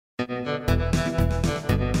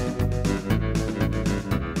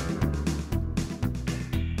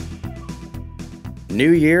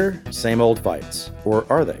New year, same old fights. Or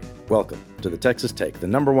are they? Welcome to the Texas Take, the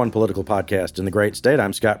number one political podcast in the great state.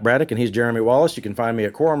 I'm Scott Braddock, and he's Jeremy Wallace. You can find me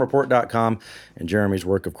at quorumreport.com, and Jeremy's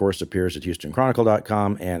work, of course, appears at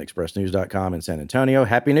HoustonChronicle.com and ExpressNews.com in San Antonio.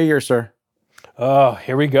 Happy New Year, sir. Oh,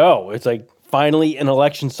 here we go. It's like finally an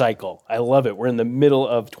election cycle. I love it. We're in the middle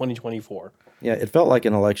of 2024. Yeah, it felt like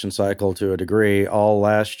an election cycle to a degree all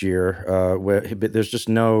last year. But there's just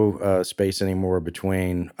no space anymore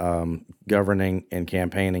between governing and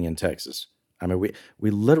campaigning in Texas. I mean,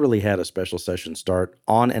 we literally had a special session start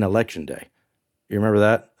on an election day. You remember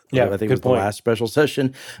that? Yeah, I think it was the last special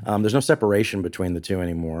session. There's no separation between the two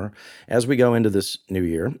anymore. As we go into this new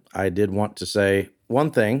year, I did want to say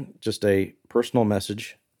one thing, just a personal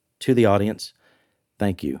message to the audience.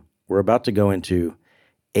 Thank you. We're about to go into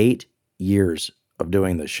 8 years of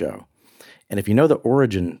doing this show. And if you know the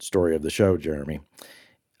origin story of the show, Jeremy,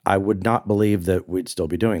 I would not believe that we'd still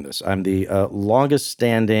be doing this. I'm the longest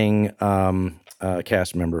standing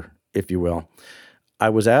cast member, if you will. I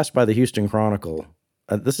was asked by the Houston Chronicle,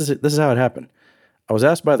 this is how it happened. I was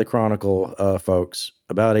asked by the Chronicle folks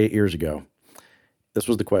about 8 years ago. This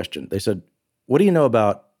was the question. They said, "What do you know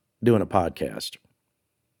about doing a podcast?"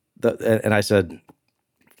 And I said,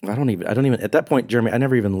 I don't even, at that point, Jeremy, I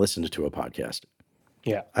never even listened to a podcast.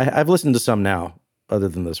 Yeah. I've listened to some now, other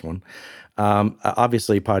than this one.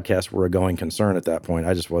 Obviously, podcasts were a going concern at that point.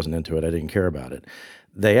 I just wasn't into it. I didn't care about it.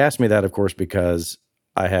 They asked me that, of course, because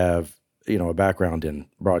I have, a background in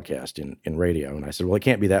broadcast, in radio. And I said, well, it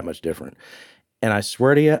can't be that much different. And I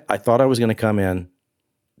swear to you, I thought I was going to come in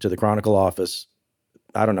to the Chronicle office,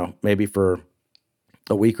 I don't know, maybe for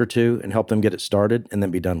a week or two and help them get it started and then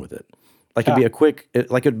be done with it. Like it'd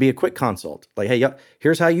be a quick consult. Like, hey,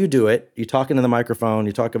 here's how you do it. You talk into the microphone.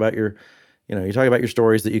 You talk about your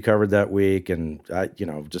stories that you covered that week, and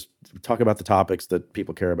just talk about the topics that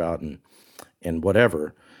people care about and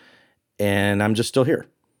whatever. And I'm just still here.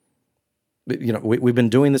 We've been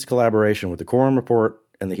doing this collaboration with the Quorum Report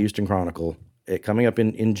and the Houston Chronicle. Coming up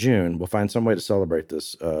in June, we'll find some way to celebrate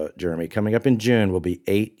this, Jeremy. Coming up in June will be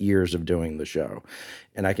 8 years of doing the show.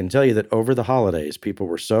 And I can tell you that over the holidays, people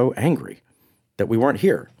were so angry that we weren't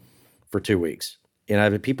here for 2 weeks.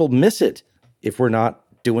 And people miss it if we're not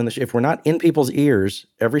doing the show, if we're not in people's ears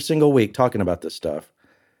every single week talking about this stuff.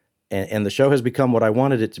 And the show has become what I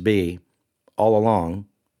wanted it to be all along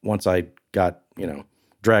once I got,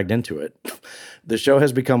 dragged into it. The show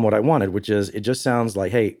has become what I wanted, which is it just sounds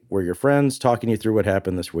like, hey, we're your friends talking you through what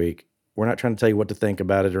happened this week. We're not trying to tell you what to think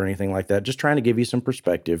about it or anything like that. Just trying to give you some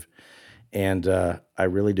perspective. And I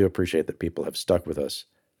really do appreciate that people have stuck with us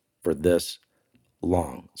for this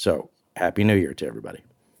long. So Happy New Year to everybody.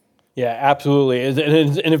 Yeah, absolutely.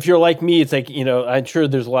 And if you're like me, it's like, I'm sure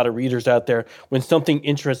there's a lot of readers out there. When something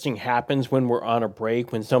interesting happens when we're on a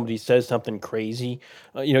break, when somebody says something crazy,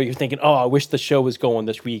 you're thinking, oh, I wish the show was going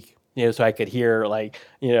this week, so I could hear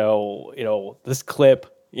this clip,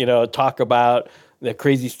 talk about the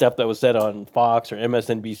crazy stuff that was said on Fox or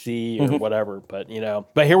MSNBC or whatever. But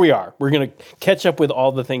here we are. We're going to catch up with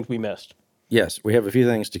all the things we missed. Yes, we have a few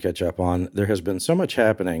things to catch up on. There has been so much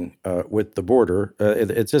happening with the border.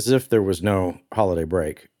 It's as if there was no holiday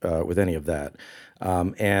break with any of that.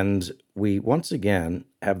 And we once again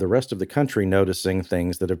have the rest of the country noticing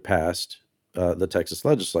things that have passed the Texas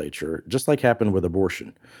legislature, just like happened with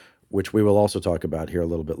abortion, which we will also talk about here a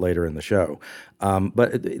little bit later in the show.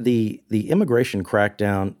 But the immigration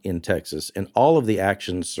crackdown in Texas and all of the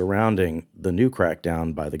actions surrounding the new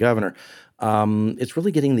crackdown by the governor, it's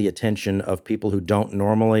really getting the attention of people who don't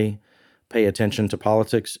normally pay attention to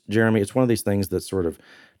politics, Jeremy. It's one of these things that's sort of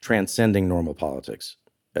transcending normal politics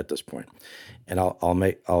at this point. And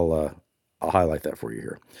I'll highlight that for you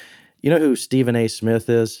here. You know who Stephen A. Smith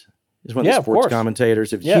is? He's one of the sports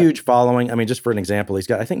commentators, a huge following. I mean, just for an example, he's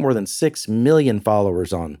got, I think, more than 6 million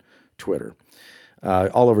followers on Twitter,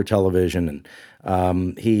 all over television.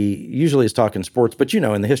 And he usually is talking sports, but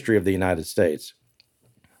in the history of the United States,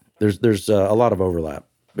 there's a lot of overlap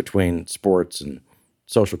between sports and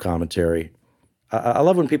social commentary. I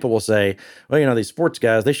love when people will say, well, these sports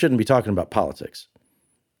guys, they shouldn't be talking about politics.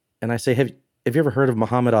 And I say, have you ever heard of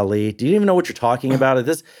Muhammad Ali? Do you even know what you're talking about?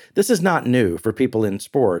 This is not new for people in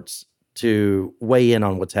sports to weigh in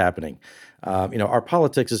on what's happening. Our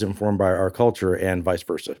politics is informed by our culture and vice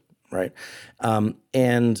versa, right?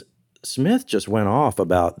 And Smith just went off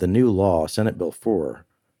about the new law, Senate Bill 4,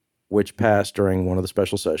 which passed during one of the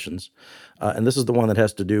special sessions. And this is the one that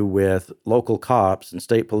has to do with local cops and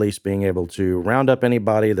state police being able to round up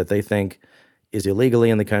anybody that they think is illegally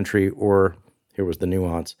in the country or here was the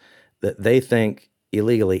nuance, that they think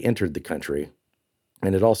illegally entered the country.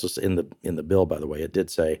 And it also, in the bill, by the way, it did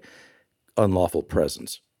say unlawful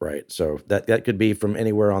presence, right? So that could be from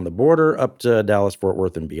anywhere on the border up to Dallas, Fort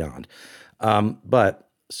Worth, and beyond. But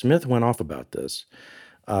Smith went off about this,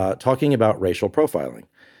 talking about racial profiling.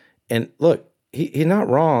 And look, he's not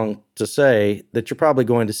wrong to say that you're probably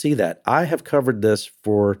going to see that. I have covered this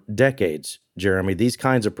for decades, Jeremy, these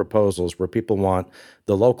kinds of proposals where people want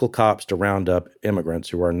the local cops to round up immigrants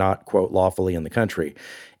who are not, quote, lawfully in the country.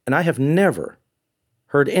 And I have never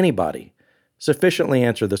heard anybody sufficiently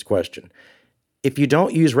answer this question. If you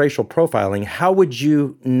don't use racial profiling, how would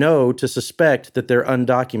you know to suspect that they're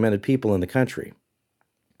undocumented people in the country?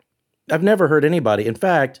 I've never heard anybody. In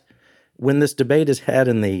fact, when this debate is had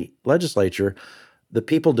in the legislature, the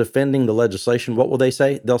people defending the legislation, what will they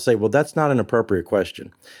say? They'll say, well, that's not an appropriate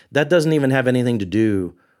question. That doesn't even have anything to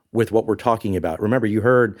do with what we're talking about. Remember, you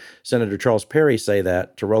heard Senator Charles Perry say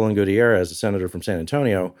that to Roland Gutierrez, a senator from San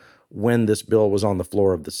Antonio, when this bill was on the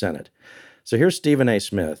floor of the Senate. So here's Stephen A.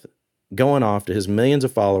 Smith going off to his millions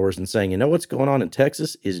of followers and saying, you know what's going on in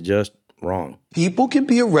Texas is just wrong. People can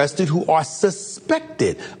be arrested who are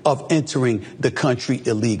suspected of entering the country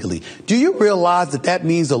illegally. Do you realize that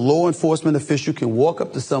means a law enforcement official can walk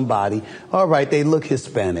up to somebody, all right, they look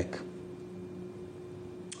Hispanic.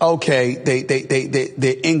 Okay,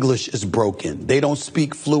 their English is broken. They don't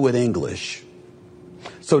speak fluent English.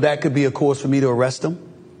 So that could be a cause for me to arrest them.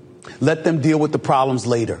 Let them deal with the problems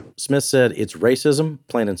later. Smith said it's racism,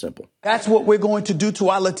 plain and simple. That's what we're going to do to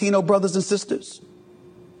our Latino brothers and sisters.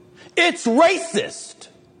 It's racist.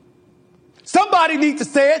 Somebody needs to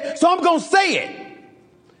say it, so I'm going to say it.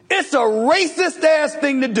 It's a racist ass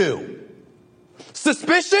thing to do.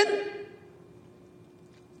 Suspicion?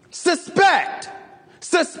 Suspected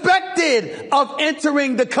of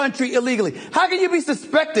entering the country illegally. How can you be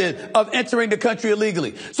suspected of entering the country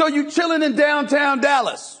illegally? So you chilling in downtown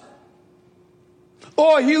Dallas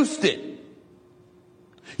or Houston.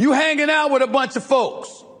 You hanging out with a bunch of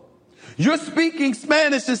folks. You're speaking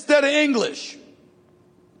Spanish instead of English.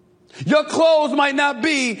 Your clothes might not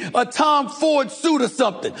be a Tom Ford suit or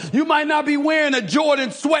something. You might not be wearing a Jordan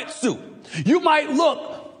sweatsuit. You might look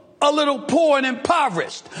a little poor and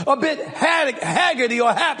impoverished, a bit haggardy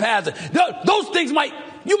or haphazard. Those things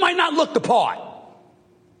you might not look the part.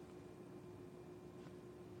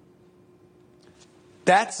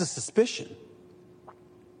 That's a suspicion.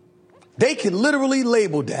 They can literally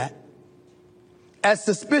label that as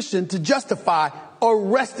suspicion to justify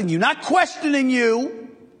arresting you, not questioning you,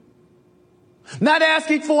 not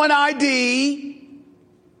asking for an ID.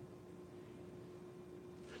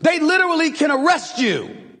 They literally can arrest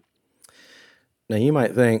you. Now, you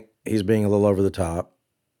might think he's being a little over the top,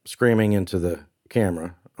 screaming into the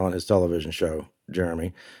camera on his television show,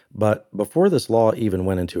 Jeremy. But before this law even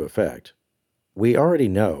went into effect, we already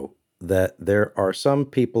know that there are some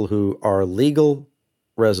people who are legal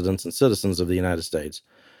residents and citizens of the United States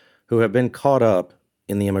who have been caught up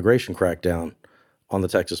in the immigration crackdown on the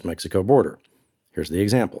Texas-Mexico border. Here's the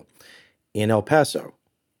example. In El Paso,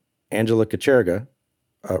 Angela Kacherga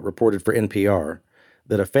reported for NPR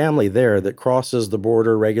that a family there that crosses the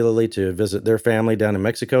border regularly to visit their family down in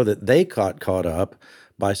Mexico, that they caught up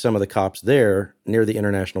by some of the cops there near the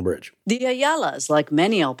International Bridge. The Ayalas, like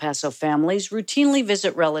many El Paso families, routinely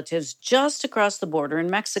visit relatives just across the border in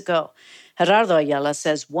Mexico. Gerardo Ayala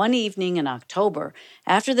says one evening in October,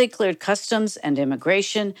 after they cleared customs and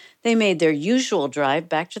immigration, they made their usual drive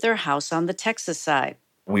back to their house on the Texas side.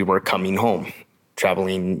 We were coming home,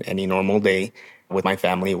 traveling any normal day. With my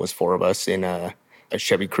family, it was 4 of us in a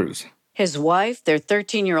Chevy Cruze. His wife, their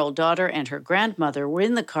 13-year-old daughter, and her grandmother were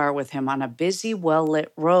in the car with him on a busy,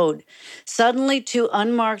 well-lit road. Suddenly, 2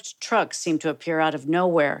 unmarked trucks seemed to appear out of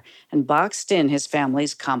nowhere and boxed in his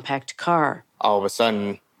family's compact car. All of a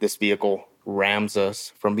sudden, this vehicle rams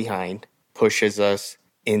us from behind, pushes us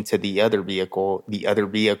into the other vehicle. The other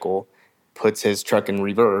vehicle puts his truck in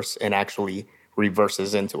reverse and actually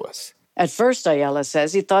reverses into us. At first, Ayala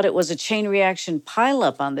says he thought it was a chain reaction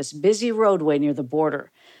pileup on this busy roadway near the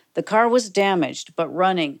border. The car was damaged, but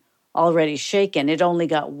running. Already shaken, it only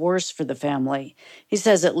got worse for the family. He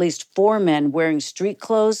says at least 4 men wearing street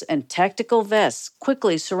clothes and tactical vests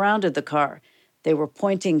quickly surrounded the car. They were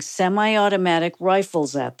pointing semi-automatic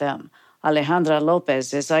rifles at them. Alejandra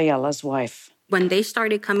Lopez is Ayala's wife. When they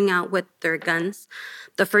started coming out with their guns,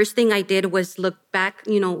 the first thing I did was look back,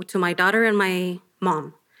 to my daughter and my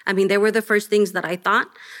mom. I mean, they were the first things that I thought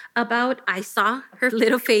about. I saw her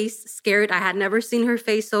little face scared. I had never seen her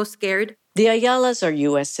face so scared. The Ayalas are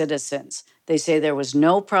U.S. citizens. They say there was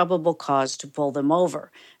no probable cause to pull them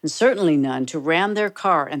over, and certainly none to ram their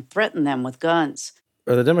car and threaten them with guns.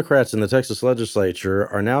 The Democrats in the Texas legislature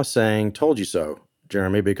are now saying, told you so,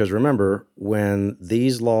 Jeremy, because remember, when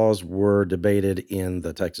these laws were debated in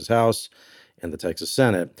the Texas House and the Texas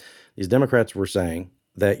Senate, these Democrats were saying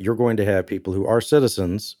that you're going to have people who are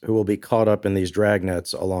citizens who will be caught up in these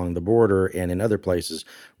dragnets along the border and in other places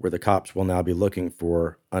where the cops will now be looking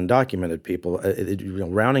for undocumented people,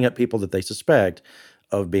 rounding up people that they suspect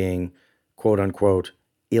of being, quote unquote,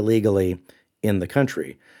 illegally in the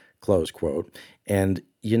country, close quote. And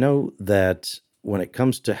you know that when it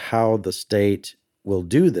comes to how the state will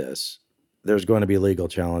do this, there's going to be legal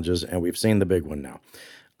challenges, and we've seen the big one now.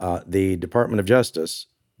 The Department of Justice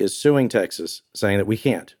is suing Texas, saying that we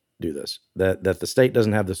can't do this, that the state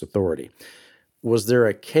doesn't have this authority. Was there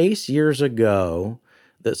a case years ago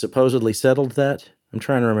that supposedly settled that? I'm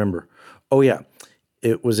trying to remember. Oh, yeah.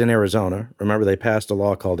 It was in Arizona. Remember, they passed a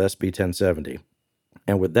law called SB 1070.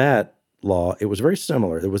 And with that law, it was very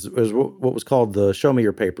similar. It was what was called the Show Me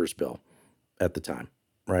Your Papers bill at the time,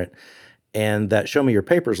 right? And that Show Me Your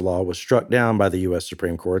Papers law was struck down by the U.S.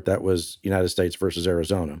 Supreme Court. That was United States versus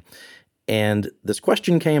Arizona. And this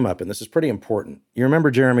question came up, and this is pretty important. You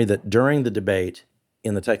remember, Jeremy, that during the debate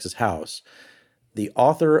in the Texas House, the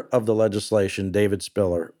author of the legislation, David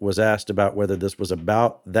Spiller, was asked about whether this was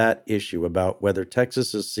about that issue, about whether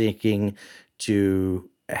Texas is seeking to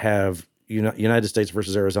have United States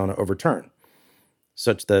versus Arizona overturned,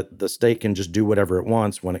 such that the state can just do whatever it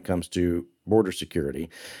wants when it comes to border security.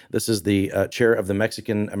 This is the chair of the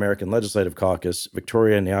Mexican-American Legislative Caucus,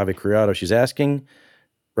 Victoria Nieve Criado. She's asking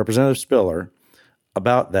Representative Spiller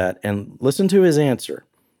about that, and listen to his answer.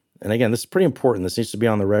 And again, this is pretty important. This needs to be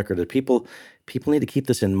on the record. That people need to keep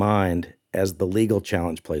this in mind as the legal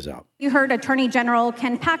challenge plays out. You heard Attorney General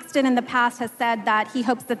Ken Paxton in the past has said that he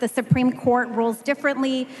hopes that the Supreme Court rules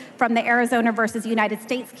differently from the Arizona versus United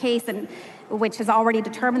States case, and which has already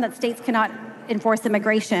determined that states cannot enforce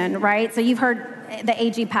immigration, right? So you've heard the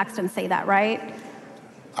AG Paxton say that, right?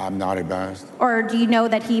 I'm not advised. Or do you know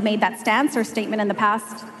that he made that stance or statement in the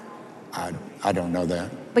past? I don't know that.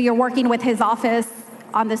 But you're working with his office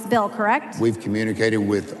on this bill, correct? We've communicated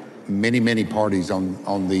with many parties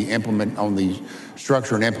on the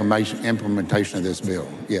structure and implementation of this bill.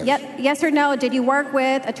 Yes. Yes or no? Did you work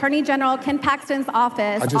with Attorney General Ken Paxton's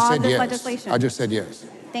office on this legislation? I just said yes.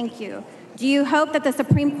 Thank you. Do you hope that the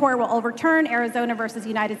Supreme Court will overturn Arizona versus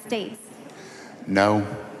United States? No.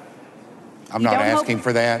 I'm not asking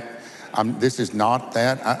for that. This is not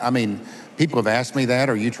that. I mean, people have asked me that.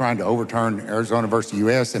 Are you trying to overturn Arizona versus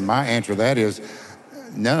U.S.? And my answer to that is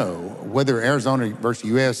no. Whether Arizona versus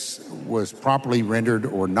U.S. was properly rendered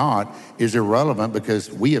or not is irrelevant,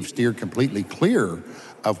 because we have steered completely clear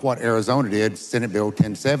of what Arizona did, Senate Bill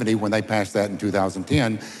 1070, when they passed that in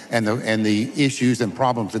 2010, and the issues and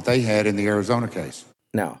problems that they had in the Arizona case.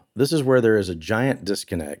 Now, this is where there is a giant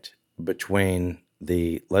disconnect between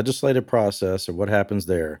the legislative process of what happens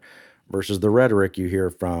there versus the rhetoric you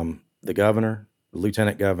hear from the governor, the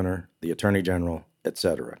lieutenant governor, the attorney general,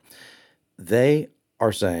 etc. They're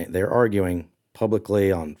arguing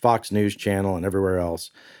publicly on Fox News Channel and everywhere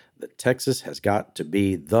else that Texas has got to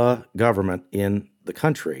be the government in the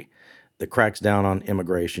country that cracks down on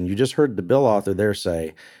immigration. You just heard the bill author there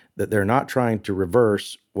say that they're not trying to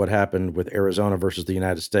reverse what happened with Arizona versus the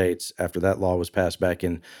United States after that law was passed back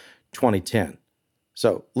in 2010.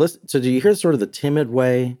 So do you hear sort of the timid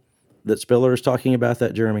way that Spiller is talking about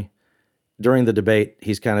that, Jeremy? During the debate,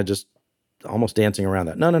 he's kind of just almost dancing around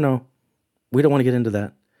that. No. We don't want to get into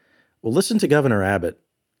that. Well, listen to Governor Abbott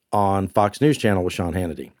on Fox News Channel with Sean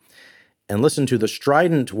Hannity, and listen to the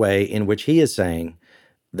strident way in which he is saying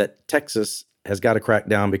that Texas has got to crack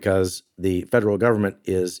down because the federal government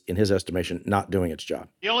is, in his estimation, not doing its job.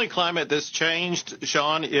 The only climate that's changed,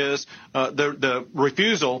 Sean, is the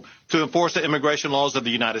refusal to enforce the immigration laws of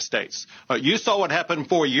the United States. You saw what happened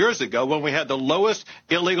 4 years ago when we had the lowest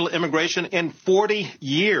illegal immigration in 40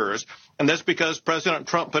 years, and that's because President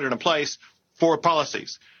Trump put it in place 4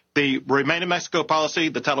 policies. The Remain in Mexico policy,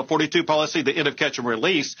 the Title 42 policy, the end of catch and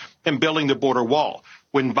release, and building the border wall.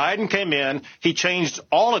 When Biden came in, he changed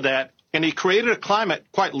all of that, and he created a climate,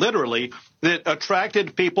 quite literally, that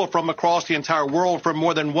attracted people from across the entire world from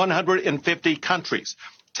more than 150 countries.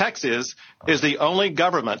 Texas is the only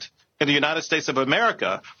government in the United States of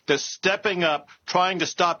America that's stepping up, trying to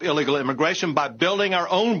stop illegal immigration by building our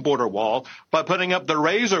own border wall, by putting up the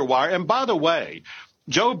razor wire. And by the way,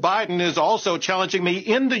 Joe Biden is also challenging me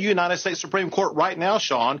in the United States Supreme Court right now,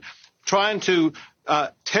 Sean, trying to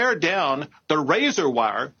tear down the razor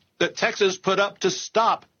wire that Texas put up to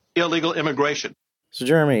stop illegal immigration. So,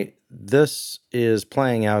 Jeremy, this is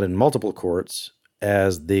playing out in multiple courts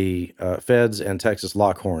as the feds and Texas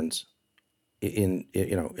lock horns in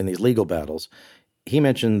these legal battles. He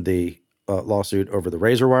mentioned the lawsuit over the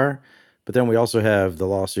razor wire, but then we also have the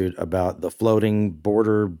lawsuit about the floating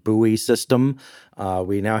border buoy system.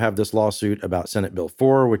 We now have this lawsuit about Senate Bill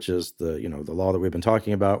 4, which is the law that we've been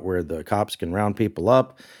talking about, where the cops can round people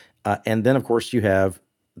up. And then, of course, you have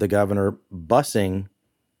the governor busing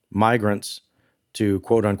migrants to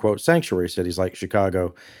quote unquote sanctuary cities like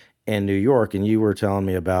Chicago and New York. And you were telling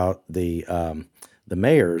me about the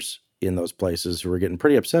mayors in those places who were getting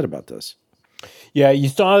pretty upset about this. Yeah, you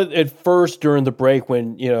saw it at first during the break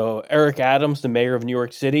when, Eric Adams, the mayor of New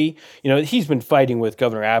York City, he's been fighting with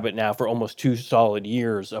Governor Abbott now for almost 2 solid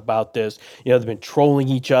years about this. They've been trolling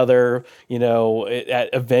each other, at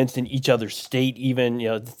events in each other's state,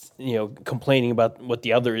 even, complaining about what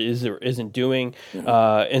the other is or isn't doing.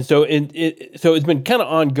 And so it's been kind of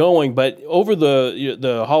ongoing, but over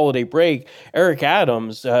the holiday break, Eric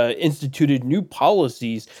Adams instituted new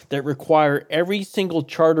policies that require every single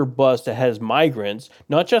charter bus that has migrants,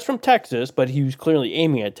 not just from Texas, but he was clearly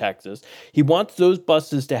aiming at Texas. He wants those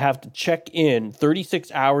buses to have to check in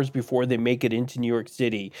 36 hours before they make it into New York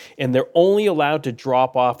City, and they're only allowed to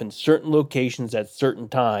drop off in certain locations at certain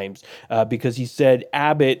times because he said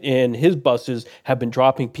Abbott and his buses have been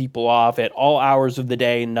dropping people off at all hours of the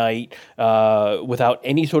day and night without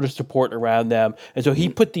any sort of support around them. And so he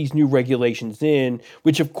put these new regulations in,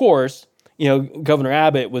 which of course, Governor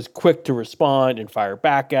Abbott was quick to respond and fire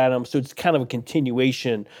back at him. So it's kind of a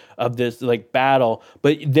continuation of this battle.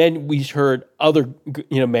 But then we heard other,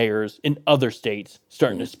 mayors in other states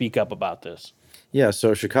starting to speak up about this. Yeah,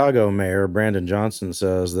 so Chicago Mayor Brandon Johnson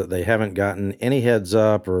says that they haven't gotten any heads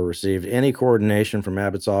up or received any coordination from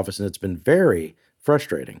Abbott's office, and it's been very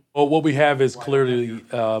frustrating. Well, what we have is clearly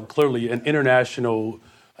an international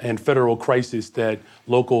and federal crisis that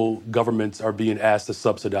local governments are being asked to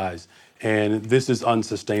subsidize. And this is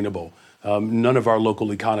unsustainable. None of our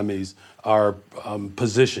local economies are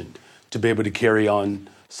positioned to be able to carry on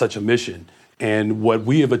such a mission. And what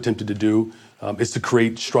we have attempted to do is to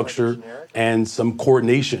create structure and some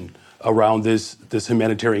coordination around this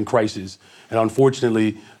humanitarian crisis. And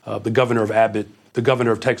unfortunately, the governor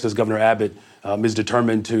of Texas, Governor Abbott, is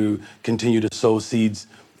determined to continue to sow seeds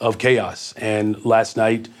of chaos. And last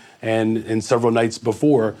night, and several nights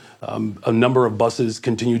before, a number of buses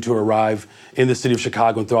continue to arrive in the city of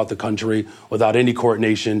Chicago and throughout the country without any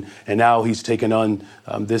coordination. And now he's taken on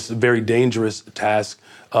this very dangerous task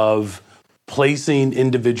of placing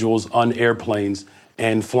individuals on airplanes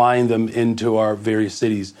and flying them into our various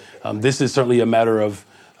cities. This is certainly a matter of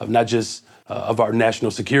not just of our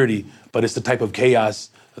national security, but it's the type of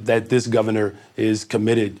chaos that this governor is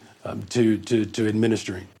committed to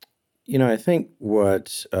administering. I think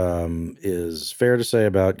what is fair to say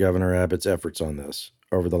about Governor Abbott's efforts on this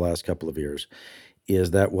over the last couple of years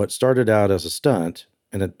is that what started out as a stunt,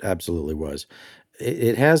 and it absolutely was,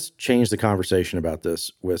 it has changed the conversation about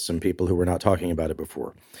this with some people who were not talking about it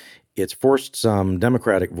before. It's forced some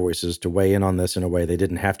Democratic voices to weigh in on this in a way they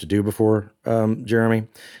didn't have to do before, Jeremy.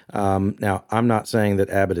 Now, I'm not saying that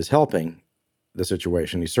Abbott is helping the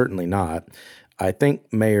situation. He's certainly not. I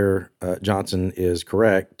think Mayor Johnson is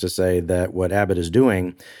correct to say that what Abbott is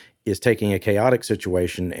doing is taking a chaotic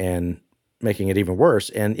situation and making it even worse.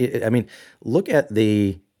 And look at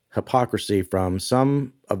the hypocrisy from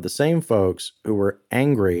some of the same folks who were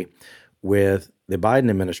angry with the Biden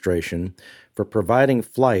administration for providing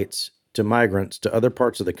flights to migrants to other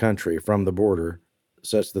parts of the country from the border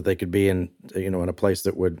such that they could be in a place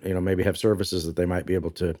that would, maybe have services that they might be able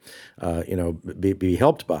to, be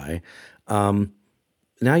helped by.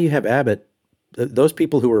 Now you have Abbott, those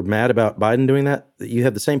people who were mad about Biden doing that, you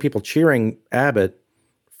have the same people cheering Abbott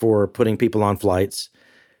for putting people on flights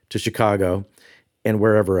to Chicago and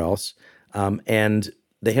wherever else. And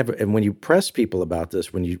when you press people about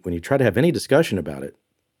this, when you try to have any discussion about it,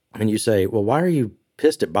 and you say, well, why are you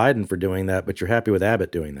pissed at Biden for doing that, but you're happy with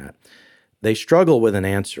Abbott doing that? They struggle with an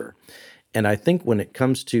answer. And I think when it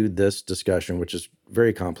comes to this discussion, which is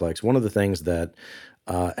very complex, one of the things that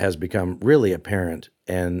has become really apparent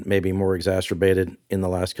and maybe more exacerbated in the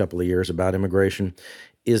last couple of years about immigration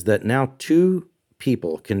is that now two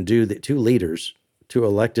leaders, two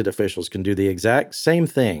elected officials can do the exact same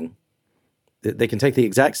thing. They can take the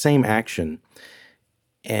exact same action.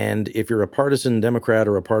 And if you're a partisan Democrat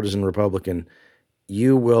or a partisan Republican,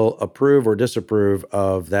 you will approve or disapprove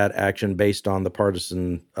of that action based on the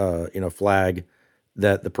partisan, flag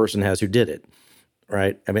that the person has who did it,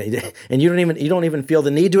 right? I mean, and you don't even feel the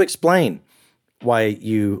need to explain why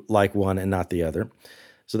you like one and not the other.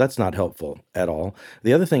 So that's not helpful at all.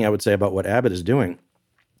 The other thing I would say about what Abbott is doing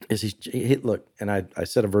is look, and I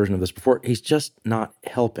said a version of this before. He's just not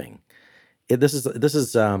helping. This is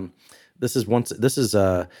a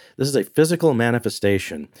physical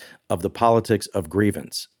manifestation of the politics of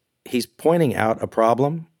grievance. He's pointing out a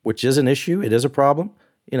problem, which is an issue. It is a problem.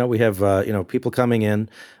 We have people coming in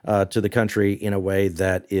to the country in a way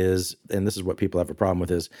that is, and this is what people have a problem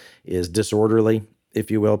with, is disorderly, if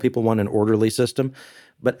you will. People want an orderly system.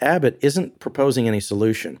 But Abbott isn't proposing any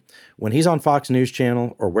solution. When he's on Fox News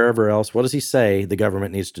Channel or wherever else, what does he say the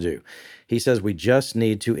government needs to do? He says we just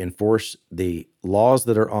need to enforce the laws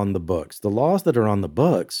that are on the books. The laws that are on the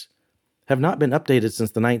books have not been updated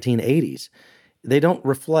since the 1980s. They don't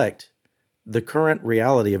reflect the current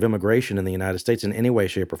reality of immigration in the United States in any way,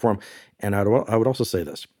 shape, or form. And I would also say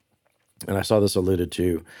this, and I saw this alluded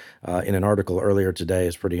to in an article earlier today,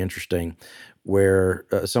 is pretty interesting, where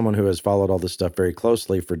someone who has followed all this stuff very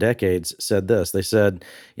closely for decades said this. They said,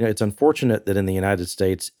 it's unfortunate that in the United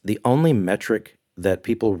States, the only metric that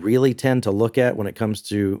people really tend to look at when it comes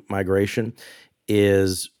to migration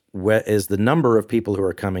is the number of people who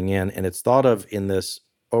are coming in. And it's thought of in this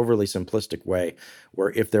overly simplistic way,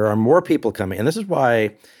 where if there are more people coming, and this is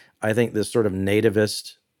why I think this sort of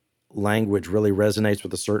nativist language really resonates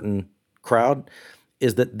with a certain crowd,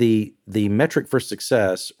 is that the metric for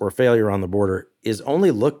success or failure on the border is only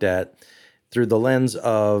looked at through the lens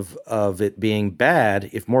of it being bad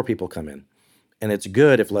if more people come in, and it's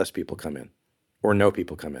good if less people come in, or no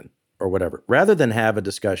people come in, or whatever, rather than have a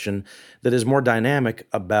discussion that is more dynamic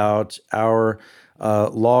about our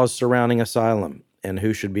laws surrounding asylum and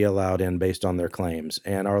who should be allowed in based on their claims,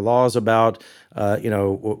 and our laws about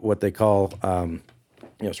what they call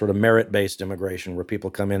sort of merit-based immigration, where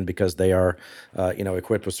people come in because they are,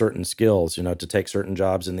 equipped with certain skills, to take certain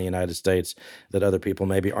jobs in the United States that other people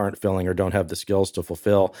maybe aren't filling or don't have the skills to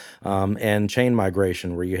fulfill, and chain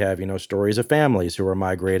migration, where you have, stories of families who are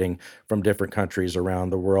migrating from different countries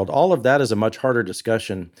around the world. All of that is a much harder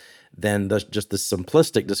discussion than just the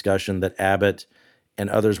simplistic discussion that Abbott and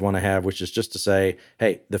others want to have, which is just to say,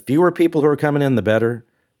 hey, the fewer people who are coming in, the better.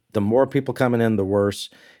 The more people coming in, the worse.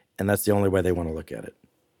 And that's the only way they want to look at it.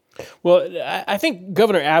 Well, I think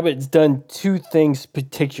Governor Abbott's done two things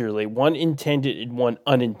particularly, one intended and one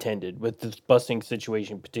unintended with this busing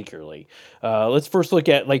situation particularly. Let's first look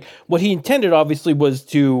at what he intended obviously was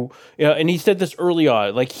to, and he said this early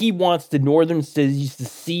on, he wants the northern cities to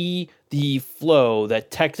see the flow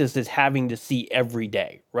that Texas is having to see every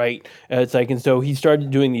day, right? And so he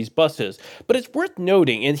started doing these buses. But it's worth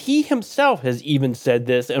noting, and he himself has even said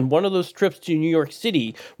this, and one of those trips to New York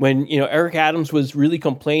City when, Eric Adams was really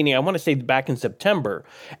complaining, I want to say back in September,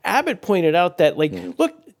 Abbott pointed out that,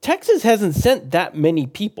 look, Texas hasn't sent that many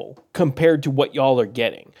people compared to what y'all are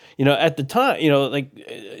getting. At the time,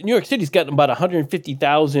 New York City's gotten about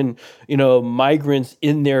 150,000, migrants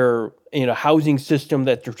in their housing system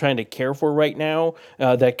that they're trying to care for right now.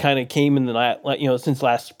 That kind of came in since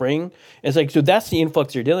last spring. It's so that's the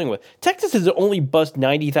influx they're dealing with. Texas has only bused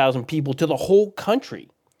 90,000 people to the whole country.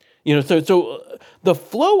 So the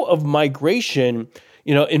flow of migration,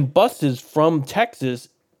 in buses from Texas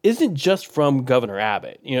isn't just from Governor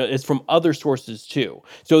Abbott. It's from other sources too.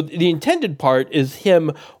 So the intended part is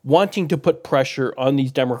him wanting to put pressure on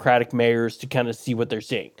these Democratic mayors to kind of see what they're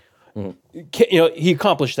seeing. Mm-hmm. He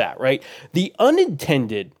accomplished that, right? The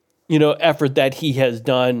unintended, effort that he has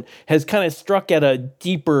done has kind of struck at a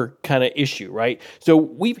deeper kind of issue, right? So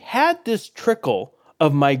we've had this trickle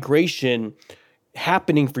of migration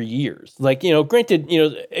happening for years. Granted,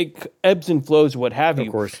 it ebbs and flows, what have you.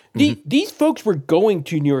 Of course. These folks were going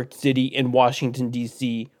to New York City and Washington,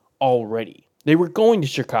 D.C. already. They were going to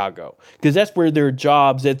Chicago because that's where their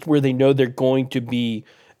jobs, that's where they know they're going to be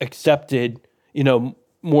accepted,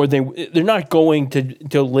 more than they're not going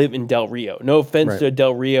to live in Del Rio. No offense to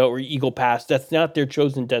Del Rio or Eagle Pass. That's not their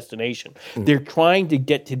chosen destination. Mm-hmm. They're trying to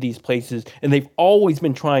get to these places, and they've always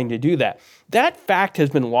been trying to do that. That fact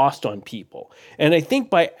has been lost on people. And I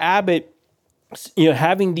think by Abbott,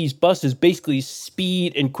 having these buses basically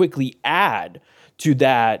speed and quickly add to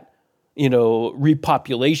that,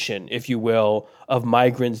 repopulation, if you will, of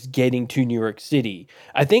migrants getting to New York City.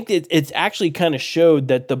 I think it's actually kind of showed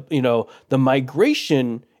that the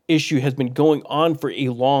migration issue has been going on for a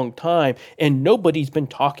long time and nobody's been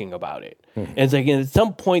talking about it. Mm-hmm. And it's at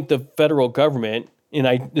some point the federal government,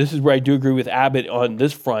 and this is where I do agree with Abbott on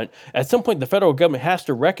this front, at some point the federal government has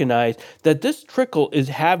to recognize that this trickle is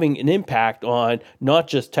having an impact on not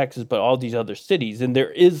just Texas, but all these other cities. And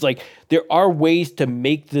there are ways to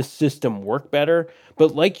make this system work better.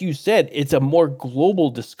 But like you said, it's a more global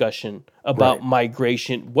discussion about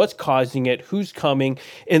migration, what's causing it, who's coming.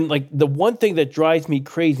 And like the one thing that drives me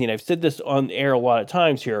crazy, and I've said this on the air a lot of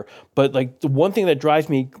times here, but like the one thing that drives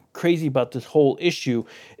me crazy about this whole issue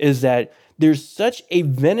is that there's such a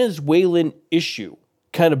Venezuelan issue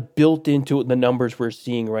kind of built into the numbers we're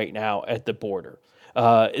seeing right now at the border.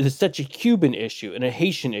 It's such a Cuban issue and a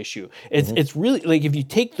Haitian issue. It's really like if you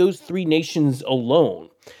take those three nations alone,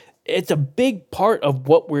 it's a big part of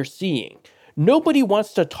what we're seeing. Nobody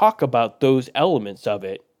wants to talk about those elements of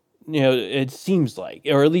it. It seems like,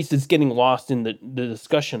 or at least it's getting lost in the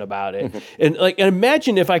discussion about it. And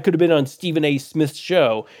imagine if I could have been on Stephen A. Smith's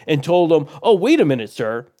show and told him, "Oh, wait a minute,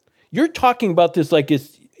 sir. You're talking about this like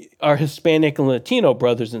it's our Hispanic and Latino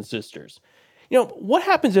brothers and sisters. What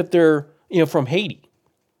happens if they're, from Haiti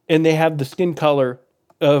and they have the skin color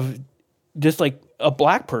of just like a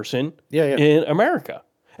black person in America?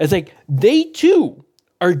 It's like they too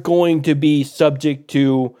are going to be subject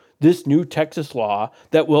to this new Texas law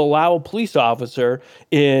that will allow a police officer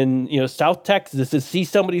in, South Texas to see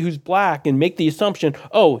somebody who's black and make the assumption,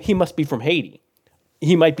 oh, he must be from Haiti.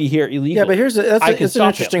 He might be here illegally. Yeah, but it's an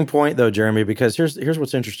interesting point, though, Jeremy, because here's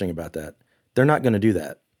what's interesting about that. They're not going to do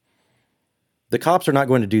that. The cops are not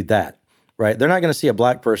going to do that, right? They're not going to see a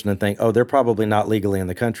black person and think, oh, they're probably not legally in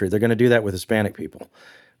the country. They're going to do that with Hispanic people,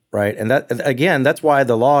 right? And that's why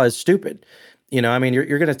the law is stupid. You're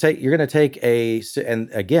going to take and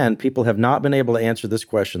again, people have not been able to answer this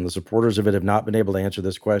question. The supporters of it have not been able to answer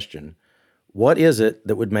this question. What is it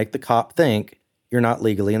that would make the cop think you're not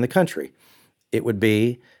legally in the country? It would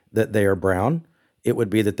be that they are brown. It would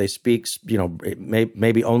be that they speak,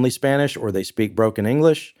 maybe only Spanish, or they speak broken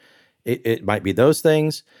English. It might be those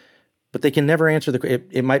things, but they can never answer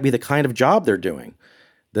it might be the kind of job they're doing.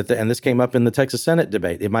 And this came up in the Texas Senate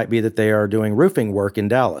debate. It might be that they are doing roofing work in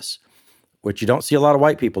Dallas, which you don't see a lot of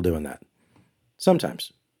white people doing that.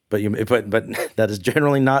 Sometimes, but that is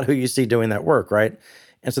generally not who you see doing that work, right?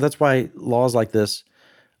 And so that's why laws like this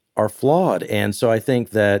are flawed. And so I think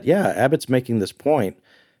that, Abbott's making this point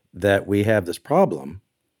that we have this problem,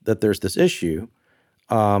 that there's this issue,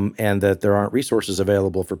 and that there aren't resources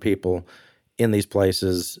available for people in these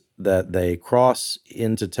places, that they cross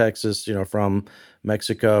into Texas, from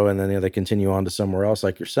Mexico, and then they continue on to somewhere else,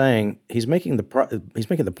 like you're saying. He's making the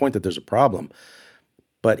point that there's a problem.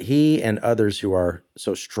 But he and others who are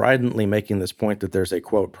so stridently making this point that there's a,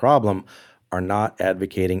 quote, problem are not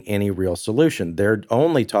advocating any real solution. They're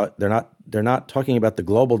not talking about the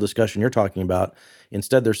global discussion you're talking about.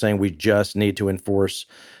 Instead, they're saying we just need to enforce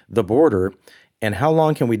the border. And how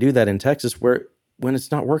long can we do that in Texas when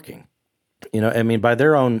it's not working? By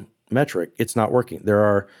their own metric, it's not working. There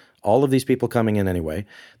are all of these people coming in anyway.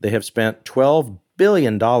 They have spent $12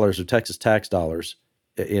 billion of Texas tax dollars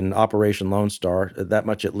in Operation Lone Star, that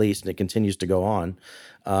much at least, and it continues to go on.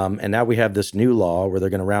 And now we have this new law where they're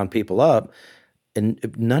going to round people up, and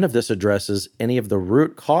none of this addresses any of the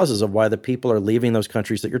root causes of why the people are leaving those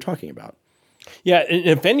countries that you're talking about. Yeah, and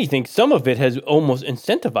if anything, some of it has almost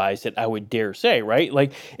incentivized it, I would dare say, right?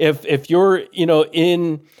 Like if you're,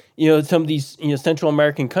 in some of these Central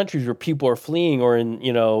American countries where people are fleeing, or in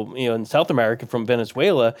in South America from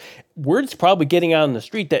Venezuela, word's probably getting out on the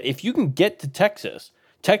street that if you can get to Texas,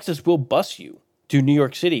 Texas will bus you to New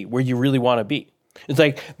York City, where you really want to be. It's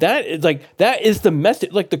like that is the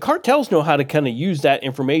message. Like the cartels know how to kind of use that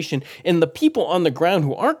information, and the people on the ground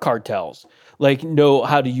who aren't cartels know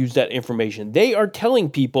how to use that information. They are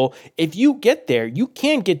telling people, if you get there, you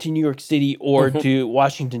can get to New York City or to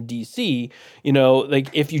Washington, D.C.,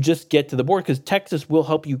 if you just get to the border, because Texas will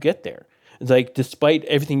help you get there. It's like, despite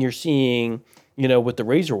everything you're seeing, with the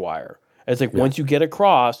razor wire, it's like once you get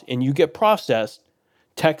across and you get processed,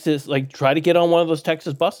 Texas, try to get on one of those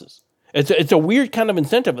Texas buses. It's a weird kind of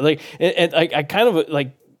incentive. I kind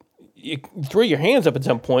of you throw your hands up at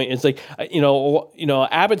some point. It's like,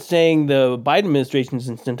 Abbott's saying the Biden administration is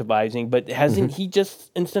incentivizing, but hasn't he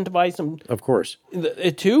just incentivized them? Of course.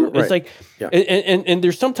 It too? Right. It's like, and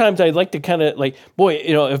there's sometimes I'd like to kind of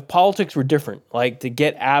if politics were different, to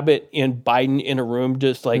get Abbott and Biden in a room,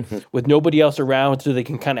 just with nobody else around, so they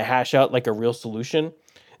can kind of hash out a real solution,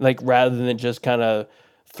 rather than just kind of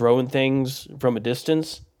throwing things from a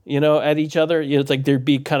distance. At each other. It's like there'd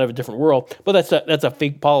be kind of a different world, but that's a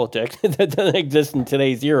fake politics that doesn't exist in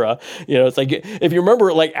today's era. It's like, if you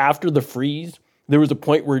remember, after the freeze, there was a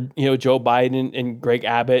point where, Joe Biden and Greg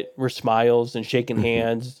Abbott were smiles and shaking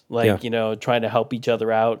hands, trying to help each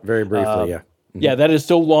other out. Very briefly, yeah. Yeah, that is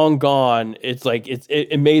so long gone. It's like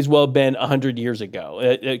it may as well have been 100 years ago.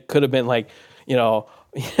 It could have been like,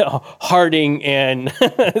 Harding and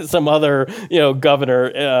some other,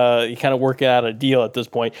 governor kind of working out a deal at this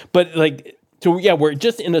point. But we're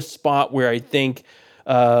just in a spot where I think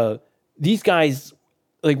these guys,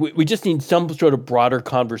 we just need some sort of broader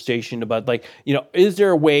conversation about is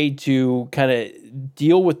there a way to kind of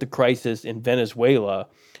deal with the crisis in Venezuela,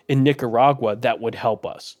 in Nicaragua that would help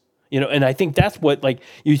us? And I think that's what,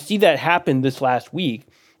 you see that happen this last week,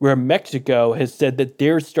 where Mexico has said that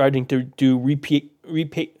they're starting to do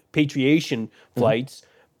repatriation flights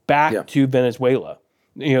back to Venezuela.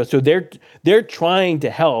 So they're trying to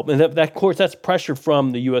help, and that of course that's pressure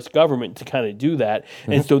from the U.S. government to kind of do that.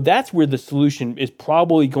 And so that's where the solution is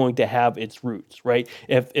probably going to have its roots, right?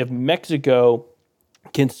 If Mexico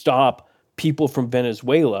can stop people from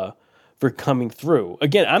Venezuela for coming through.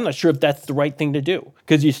 Again, I'm not sure if that's the right thing to do,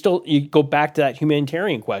 because you go back to that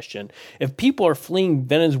humanitarian question. If people are fleeing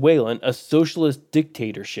Venezuela, a socialist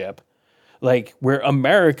dictatorship, where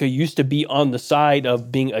America used to be on the side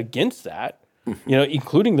of being against that,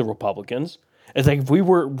 including the Republicans, it's if we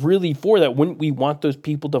were really for that, wouldn't we want those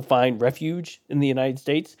people to find refuge in the United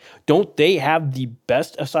States? Don't they have the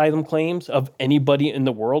best asylum claims of anybody in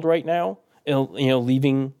the world right now,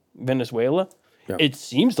 leaving Venezuela? Yeah. It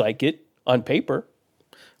seems like it on paper.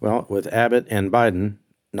 Well, with Abbott and Biden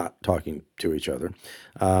not talking to each other,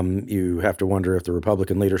 you have to wonder if the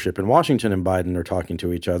Republican leadership in Washington and Biden are talking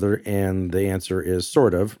to each other. And the answer is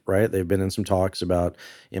sort of, right? They've been in some talks about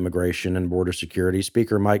immigration and border security.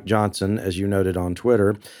 Speaker Mike Johnson, as you noted on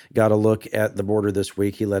Twitter, got a look at the border this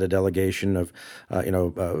week. He led a delegation of,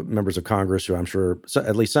 members of Congress who I'm sure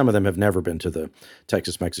at least some of them have never been to the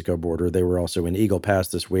Texas-Mexico border. They were also in Eagle Pass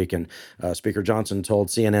this week. And Speaker Johnson told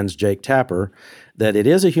CNN's Jake Tapper that it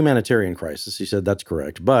is a humanitarian crisis. He said that's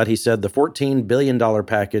correct. But he said the $14 billion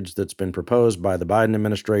package that's been proposed by the Biden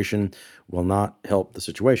administration will not help the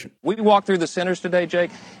situation. We walked through the centers today,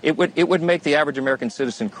 Jake. It would make the average American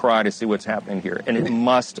citizen cry to see what's happening here, and it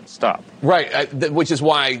must stop. Right, which is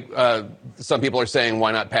why some people are saying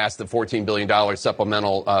why not pass the $14 billion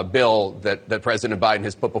supplemental bill that President Biden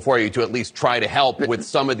has put before you to at least try to help with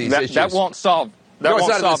some of these issues. That won't solve. That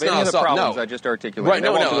won't solve any of the problems I just articulated. Right,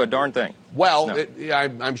 that won't do a darn thing. Well,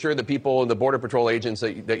 I'm sure the people in the Border Patrol agents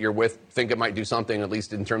that you're with think it might do something, at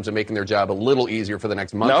least in terms of making their job a little easier for the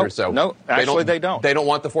next month or so. No, actually they don't. They don't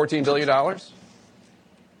want the $14 billion?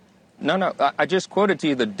 No. I just quoted to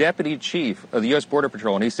you the deputy chief of the U.S. Border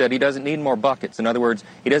Patrol, and he said he doesn't need more buckets. In other words,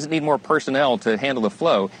 he doesn't need more personnel to handle the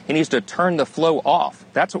flow. He needs to turn the flow off.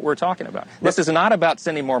 That's what we're talking about. This is not about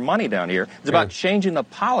sending more money down here. It's about changing the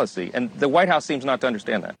policy, and the White House seems not to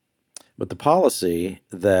understand that. But the policy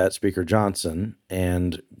that Speaker Johnson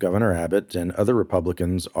and Governor Abbott and other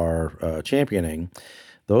Republicans are championing,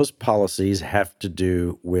 those policies have to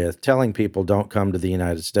do with telling people don't come to the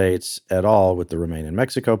United States at all with the Remain in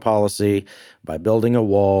Mexico policy, by building a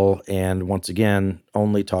wall, and once again,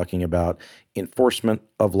 only talking about enforcement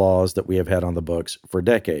of laws that we have had on the books for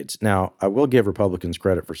decades. Now, I will give Republicans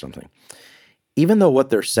credit for something. Even though what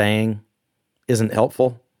they're saying isn't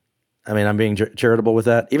helpful, I mean, I'm being charitable with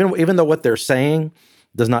that. Even though what they're saying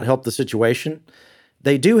does not help the situation,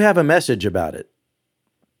 they do have a message about it.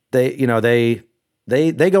 They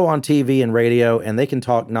go on TV and radio and they can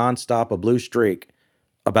talk nonstop, a blue streak,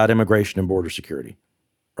 about immigration and border security,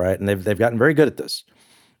 right? And they've gotten very good at this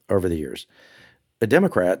over the years. The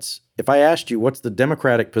Democrats, if I asked you what's the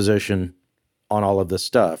Democratic position on all of this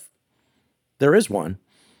stuff, there is one,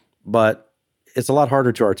 but it's a lot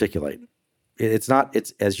harder to articulate. It's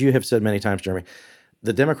as you have said many times, Jeremy,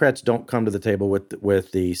 the Democrats don't come to the table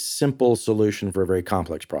with the simple solution for a very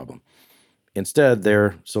complex problem. Instead,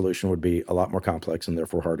 their solution would be a lot more complex and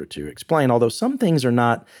therefore harder to explain, although some things are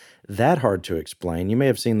not that hard to explain. You may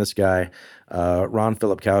have seen this guy, Ron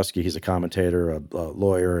Filipkowski. He's a commentator, a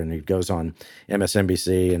lawyer, and he goes on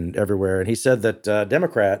MSNBC and everywhere. And he said that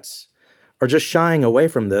Democrats are just shying away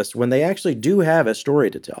from this when they actually do have a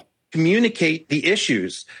story to tell. Communicate the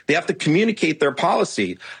issues. They have to communicate their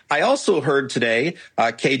policy. I also heard today,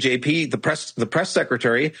 KJP, the press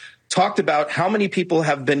secretary, talked about how many people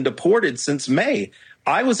have been deported since May.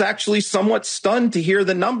 I was actually somewhat stunned to hear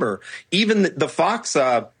the number. Even the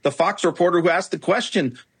Fox reporter who asked the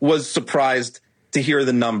question was surprised to hear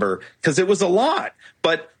the number because it was a lot.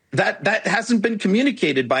 But that hasn't been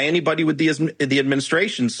communicated by anybody with the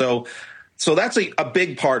administration. So So that's a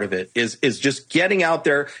big part of it is just getting out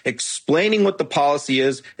there, explaining what the policy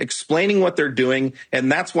is, explaining what they're doing.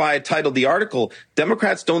 And that's why I titled the article,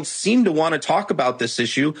 Democrats don't seem to want to talk about this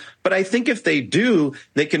issue. But I think if they do,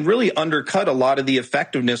 they can really undercut a lot of the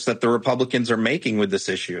effectiveness that the Republicans are making with this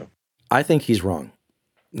issue. I think he's wrong.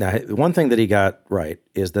 Now, one thing that he got right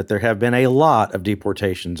is that there have been a lot of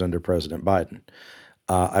deportations under President Biden.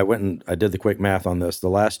 I went and I did the quick math on this. The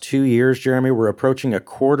last 2 years, Jeremy, we're approaching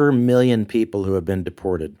 250,000 people who have been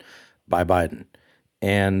deported by Biden.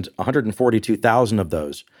 And 142,000 of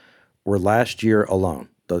those were last year alone,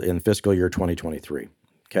 in fiscal year 2023.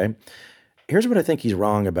 Okay. Here's what I think he's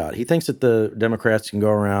wrong about. He thinks that the Democrats can go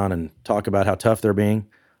around and talk about how tough they're being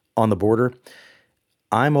on the border.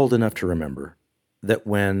 I'm old enough to remember that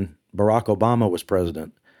when Barack Obama was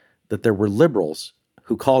president, that there were liberals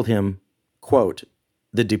who called him, quote,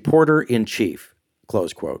 the deporter in chief,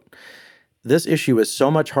 close quote. This issue is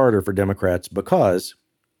so much harder for Democrats because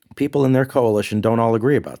people in their coalition don't all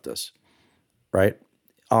agree about this, right?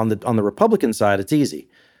 On the Republican side, it's easy.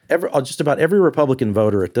 Just about every Republican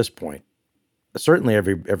voter at this point, certainly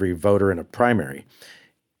every voter in a primary,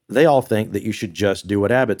 they all think that you should just do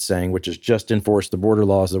what Abbott's saying, which is just enforce the border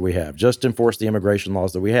laws that we have, just enforce the immigration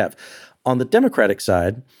laws that we have. On the Democratic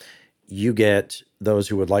side, you get those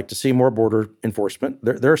who would like to see more border enforcement.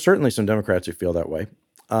 There are certainly some Democrats who feel that way.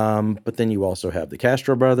 But then you also have the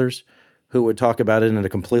Castro brothers who would talk about it in a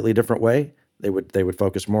completely different way. They would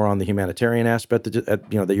focus more on the humanitarian aspect that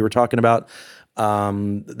you were talking about.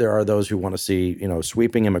 There are those who want to see,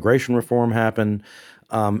 sweeping immigration reform happen.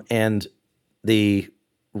 And the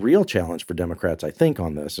real challenge for Democrats, I think,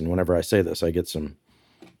 on this, and whenever I say this, I get some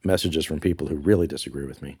messages from people who really disagree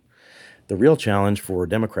with me. The real challenge for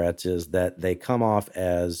Democrats is that they come off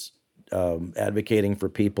as advocating for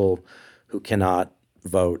people who cannot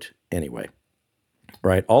vote anyway,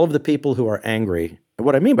 right? All of the people who are angry, and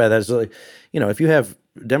what I mean by that is, if you have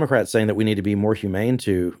Democrats saying that we need to be more humane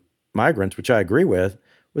to migrants, which I agree with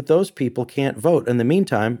those people can't vote. In the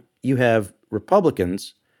meantime, you have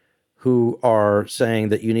Republicans who are saying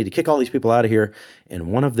that you need to kick all these people out of here.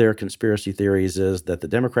 And one of their conspiracy theories is that the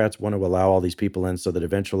Democrats want to allow all these people in so that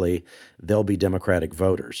eventually they'll be Democratic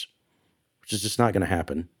voters, which is just not going to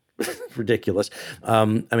happen. Ridiculous.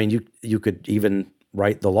 You could even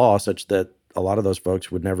write the law such that a lot of those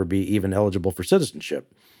folks would never be even eligible for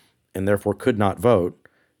citizenship and therefore could not vote.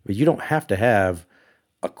 But you don't have to have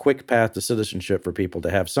a quick path to citizenship for people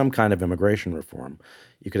to have some kind of immigration reform.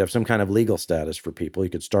 You could have some kind of legal status for people.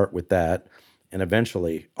 You could start with that and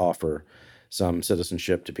eventually offer some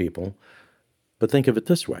citizenship to people. But think of it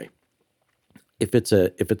this way. If it's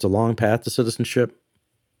a long path to citizenship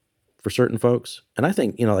for certain folks, and I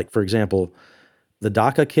think, for example, the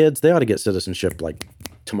DACA kids, they ought to get citizenship like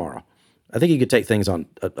tomorrow. I think you could take things on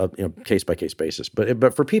a case-by-case basis.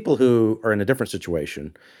 But for people who are in a different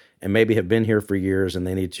situation and maybe have been here for years and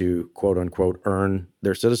they need to, quote unquote, earn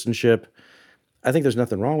their citizenship, I think there's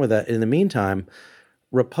nothing wrong with that. In the meantime,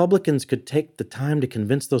 Republicans could take the time to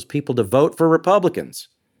convince those people to vote for Republicans.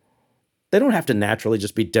 They don't have to naturally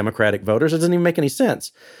just be Democratic voters. It doesn't even make any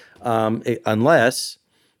sense unless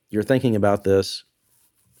you're thinking about this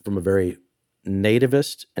from a very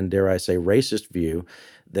nativist and, dare I say, racist view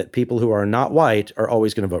that people who are not white are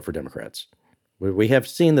always going to vote for Democrats. We have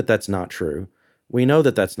seen that that's not true. We know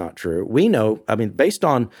that that's not true. We know, based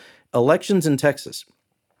on elections in Texas,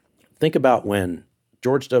 think about when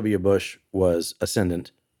George W. Bush was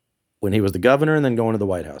ascendant, when he was the governor and then going to the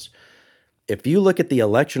White House. If you look at the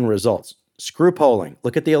election results, screw polling,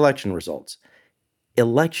 look at the election results.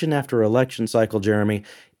 Election after election cycle, Jeremy,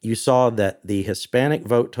 you saw that the Hispanic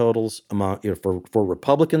vote totals for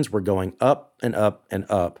Republicans were going up and up and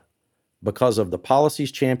up because of the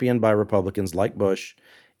policies championed by Republicans like Bush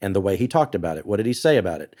and the way he talked about it. What did he say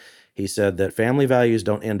about it? He said that family values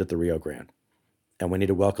don't end at the Rio Grande, and we need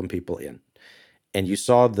to welcome people in. And you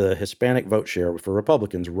saw the Hispanic vote share for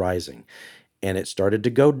Republicans rising, and it started to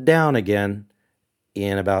go down again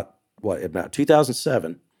in about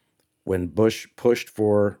 2007, when Bush pushed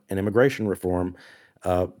for an immigration reform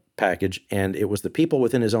package, and it was the people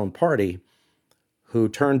within his own party who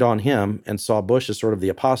turned on him and saw Bush as sort of the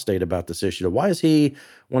apostate about this issue. Why is he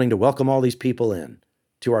wanting to welcome all these people in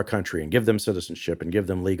to our country and give them citizenship and give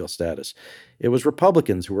them legal status? It was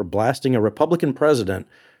Republicans who were blasting a Republican president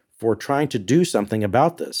for trying to do something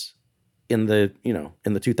about this in the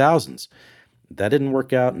 2000s. That didn't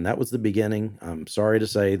work out, and that was the beginning. I'm sorry to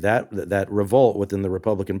say that revolt within the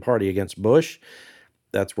Republican Party against Bush,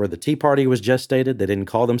 that's where the Tea Party was gestated. They didn't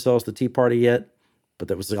call themselves the Tea Party yet, but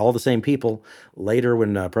that was all the same people. Later,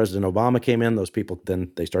 when President Obama came in, those people,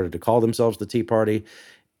 then they started to call themselves the Tea Party.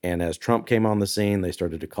 And as Trump came on the scene, they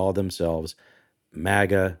started to call themselves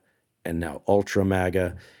MAGA and now Ultra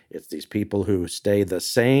MAGA. It's these people who stay the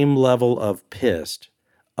same level of pissed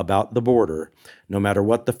about the border, no matter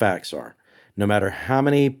what the facts are. No matter how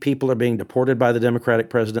many people are being deported by the Democratic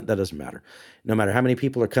president, that doesn't matter. No matter how many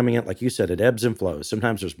people are coming in, like you said, it ebbs and flows.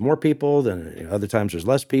 Sometimes there's more people, than other times there's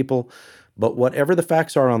less people. But whatever the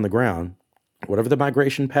facts are on the ground, whatever the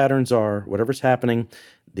migration patterns are, whatever's happening,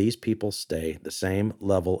 these people stay the same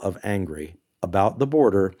level of angry about the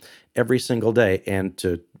border every single day. And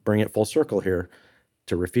to bring it full circle here,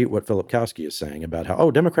 to refute what Philip Kowski is saying about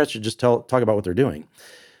how, Democrats should just talk about what they're doing.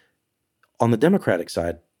 On the Democratic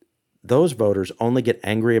side, those voters only get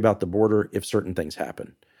angry about the border if certain things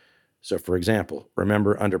happen. So, for example,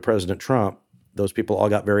 remember under President Trump, those people all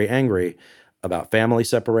got very angry about family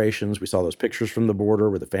separations. We saw those pictures from the border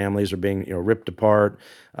where the families are being, ripped apart.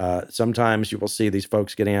 Sometimes you will see these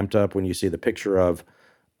folks get amped up when you see the picture of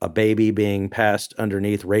a baby being passed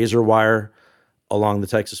underneath razor wire along the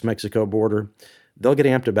Texas-Mexico border. They'll get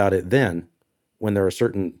amped about it then when there are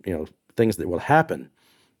certain, things that will happen,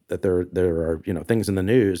 that there are, things in the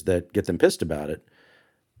news that get them pissed about it.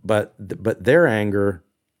 But their anger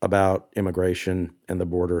about immigration and the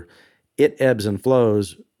border, it ebbs and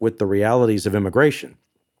flows with the realities of immigration.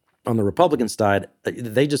 On the Republican side,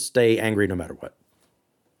 they just stay angry no matter what.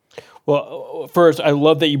 Well, first, I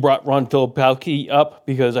love that you brought Ron Filipowski up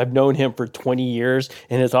because I've known him for 20 years,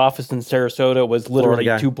 and his office in Sarasota was literally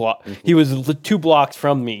 2 blocks. Mm-hmm. He was 2 blocks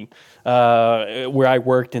from me where I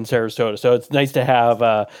worked in Sarasota. So it's nice to have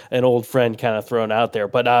an old friend kind of thrown out there.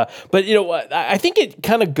 But I think it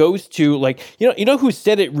kind of goes to who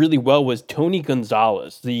said it really well was Tony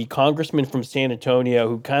Gonzalez, the congressman from San Antonio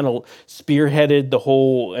who kind of spearheaded the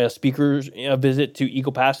whole speaker's visit to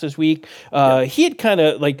Eagle Pass this week. He had kind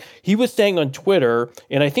of he was saying on Twitter,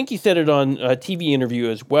 and I think he said it on a TV interview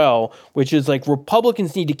as well, which is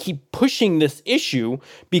Republicans need to keep pushing this issue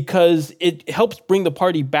because it helps bring the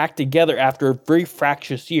party back together after a very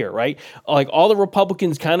fractious year, right? All the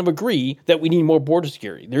Republicans kind of agree that we need more border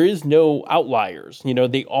security. There is no outliers.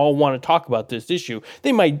 They all want to talk about this issue.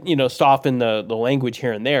 They might, soften the language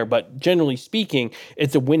here and there, but generally speaking,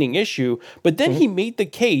 it's a winning issue. But then he made the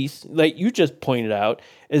case, like you just pointed out,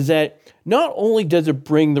 is that not only does it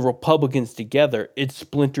bring the Republicans together, it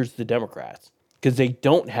splinters the Democrats because they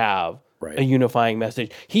don't have a unifying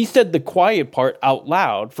message. He said the quiet part out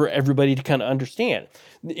loud for everybody to kind of understand.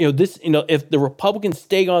 If the Republicans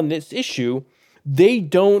stay on this issue, they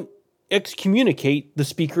don't excommunicate the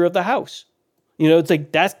Speaker of the House.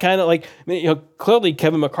 That's kind of clearly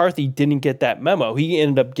Kevin McCarthy didn't get that memo. He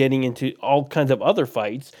ended up getting into all kinds of other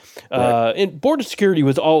fights. And border security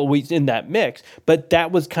was always in that mix, but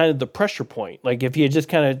that was kind of the pressure point. If he had just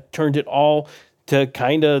kind of turned it all to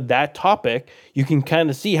kind of that topic, you can kind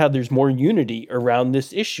of see how there's more unity around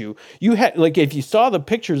this issue. You had if you saw the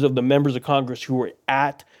pictures of the members of Congress who were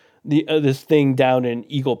at this thing down in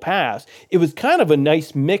Eagle Pass, it was kind of a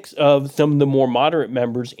nice mix of some of the more moderate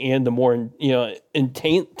members and the more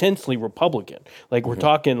intensely Republican. We're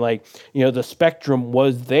talking the spectrum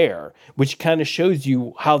was there, which kind of shows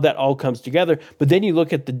you how that all comes together. But then you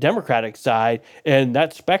look at the Democratic side and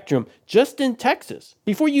that spectrum just in Texas,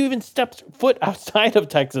 before you even step foot outside of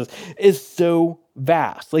Texas, is so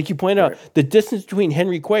vast. Like you pointed out, the distance between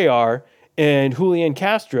Henry Cuellar and Julian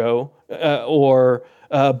Castro or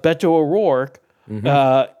Beto O'Rourke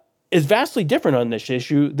is vastly different on this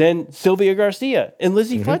issue than Sylvia Garcia and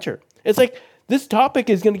Lizzie Fletcher. It's this topic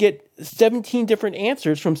is going to get 17 different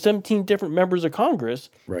answers from 17 different members of Congress,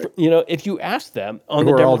 if you ask them on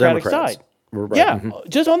the Democratic side.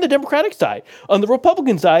 Just on the Democratic side. On the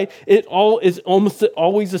Republican side, it all is almost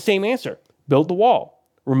always the same answer. Build the wall.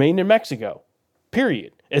 Remain in Mexico.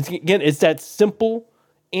 Period. It's that simple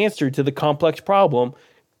answer to the complex problem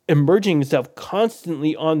emerging itself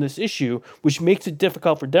constantly on this issue, which makes it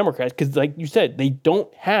difficult for Democrats because, like you said, they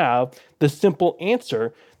don't have the simple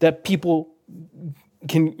answer that people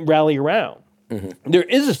can rally around. There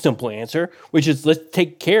is a simple answer, which is let's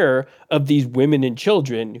take care of these women and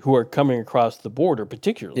children who are coming across the border,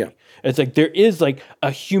 particularly. It's there is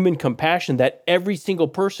a human compassion that every single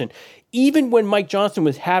person, even when Mike Johnson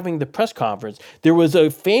was having the press conference, there was a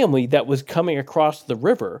family that was coming across the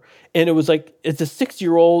river, and it was it's a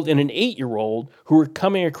 6-year-old and an 8-year-old who were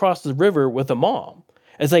coming across the river with a mom.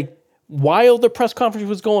 It's while the press conference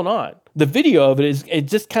was going on, the video of it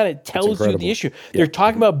just kind of tells you the issue. They're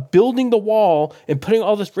talking about building the wall and putting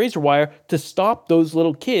all this razor wire to stop those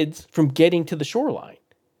little kids from getting to the shoreline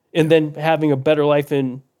and then having a better life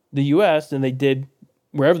in the U.S. than they did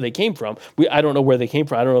wherever they came from. I don't know where they came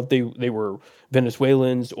from. I don't know if they were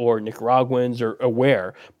Venezuelans or Nicaraguans or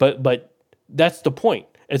where, but that's the point.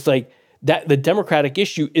 It's like that the Democratic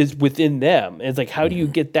issue is within them. And it's like, how do you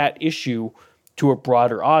get that issue to a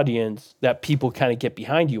broader audience that people kind of get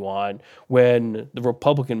behind you on when the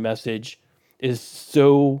Republican message is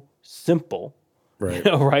so simple, right?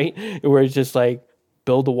 Right? Where it's just like,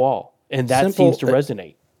 build a wall. And that Simple, seems to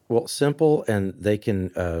resonate. Well, simple, and they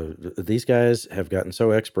can. These guys have gotten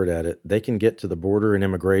so expert at it. They can get to the border and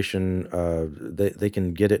immigration. They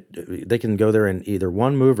can get it. They can go there in either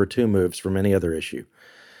one move or two moves from any other issue.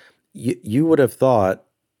 You would have thought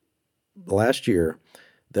last year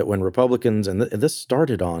that when Republicans, and this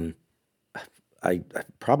started on, I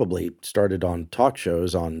probably started on talk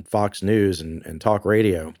shows on Fox News and talk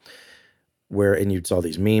radio, and you saw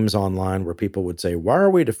these memes online where people would say, why are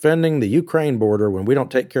we defending the Ukraine border when we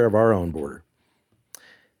don't take care of our own border?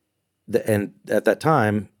 And at that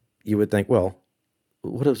time, you would think, well,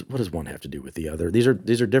 what does one have to do with the other? These are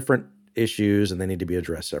different issues and they need to be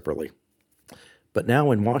addressed separately. But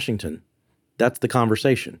now in Washington, that's the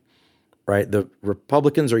conversation, right? The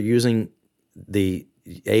Republicans are using the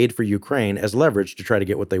aid for Ukraine as leverage to try to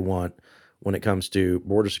get what they want when it comes to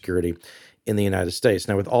border security in the United States.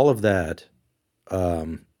 Now, with all of that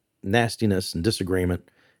nastiness and disagreement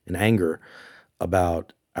and anger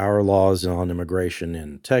about our laws on immigration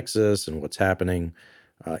in Texas and what's happening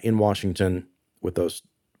in Washington with those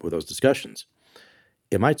discussions,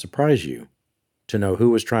 it might surprise you to know who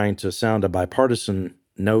was trying to sound a bipartisan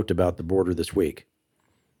note about the border this week,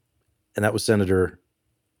 and that was Senator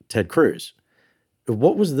Ted Cruz.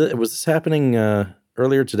 Was this happening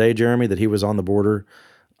earlier today, Jeremy, that he was on the border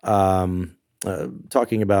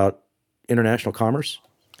talking about international commerce?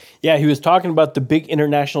 Yeah, he was talking about the big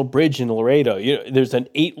international bridge in Laredo. There's an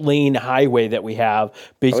 8-lane highway that we have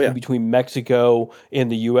basically between Mexico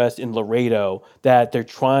and the U.S. in Laredo that they're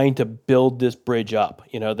trying to build this bridge up.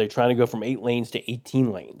 They're trying to go from 8 lanes to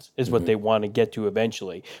 18 lanes is what they want to get to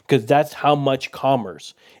eventually, because that's how much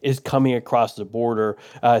commerce is coming across the border.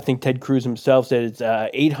 I think Ted Cruz himself said it's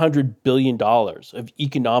 $800 billion of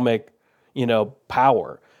economic,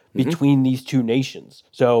 power between these two nations.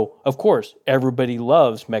 So, of course, everybody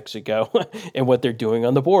loves Mexico and what they're doing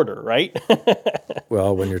on the border, right?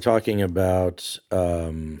 Well, when you're talking about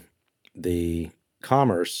the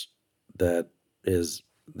commerce that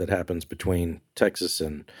happens between Texas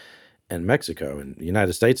and Mexico and the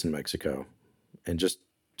United States and Mexico, and just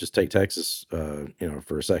take Texas,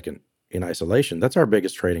 for a second in isolation, that's our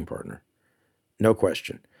biggest trading partner, no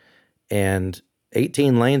question. And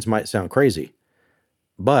 18 lanes might sound crazy,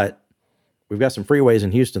 but we've got some freeways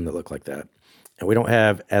in Houston that look like that. And we don't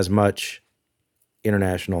have as much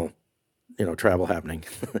international, travel happening.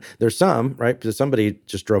 There's some, right? Because somebody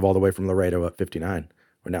just drove all the way from Laredo up 59,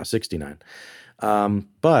 or now 69.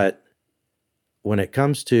 But when it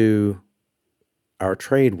comes to our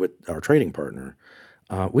trade with our trading partner,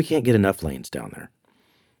 we can't get enough lanes down there.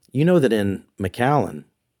 You know that in McAllen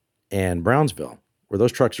and Brownsville, where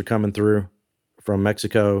those trucks are coming through from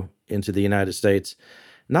Mexico into the United States,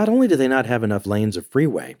 not only do they not have enough lanes of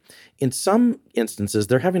freeway, in some instances,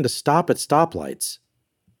 they're having to stop at stoplights,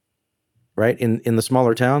 right, in the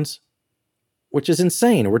smaller towns, which is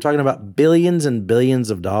insane. We're talking about billions and billions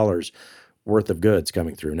of dollars worth of goods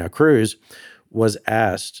coming through. Now, Cruz was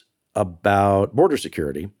asked about border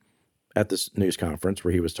security at this news conference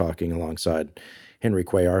where he was talking alongside Henry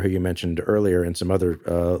Cuellar, who you mentioned earlier, and some other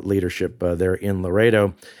leadership there in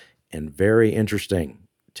Laredo. And very interesting,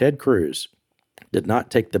 Ted Cruz did not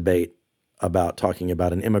take the bait about talking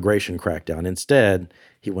about an immigration crackdown. Instead,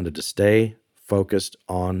 he wanted to stay focused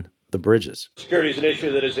on the bridges. Security is an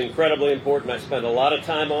issue that is incredibly important. I spend a lot of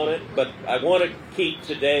time on it, but I want to keep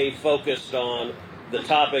today focused on the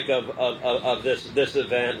topic of this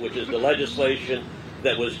event, which is the legislation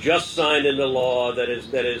that was just signed into law that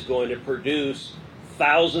is going to produce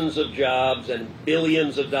thousands of jobs and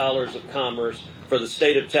billions of dollars of commerce for the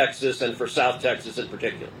state of Texas and for South Texas in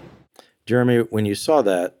particular. Jeremy, when you saw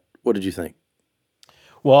that, what did you think?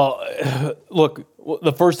 Well, look,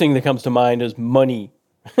 the first thing that comes to mind is money.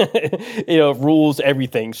 Rules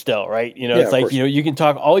everything still, right? It's like, you can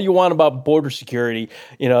talk all you want about border security.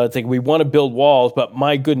 It's like we want to build walls, but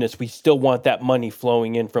my goodness, we still want that money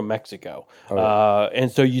flowing in from Mexico.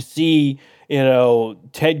 And so you see,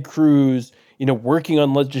 Ted Cruz, working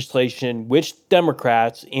on legislation with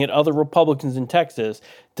Democrats and other Republicans in Texas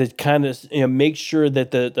to kind of make sure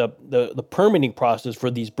that the permitting process for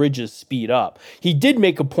these bridges speed up. He did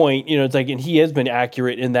make a point, it's like, and he has been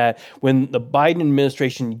accurate in that when the Biden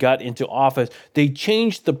administration got into office, they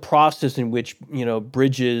changed the process in which,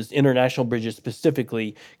 bridges, international bridges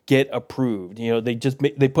specifically, get approved.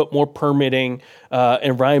 They put more permitting,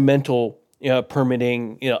 environmental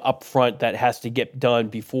permitting, up front that has to get done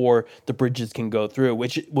before the bridges can go through,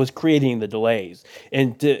 which was creating the delays.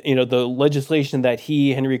 And, the legislation that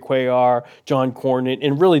he, Henry Cuellar, John Cornyn,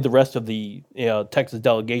 and really the rest of the Texas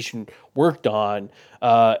delegation worked on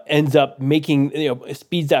ends up making,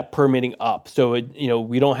 speeds that permitting up. So,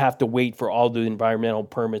 we don't have to wait for all the environmental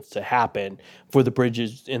permits to happen for the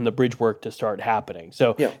bridges and the bridge work to start happening.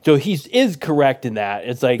 So, so he is correct in that.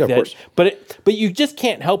 It's like that, but you just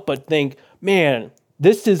can't help but think, man,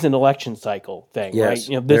 this is an election cycle thing, yes,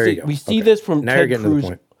 right? We see this from now Ted you're Cruz. To the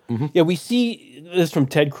point. Mm-hmm. Yeah, we see this from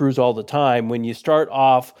Ted Cruz all the time. When you start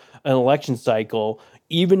off an election cycle,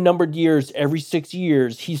 even numbered years, every 6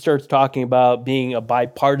 years, he starts talking about being a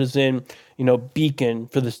bipartisan, beacon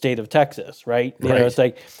for the state of Texas, right? It's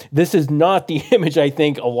like, this is not the image I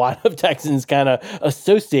think a lot of Texans kind of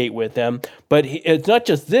associate with him. But it's not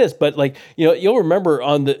just this, but you'll remember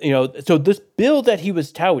on the, so this bill that he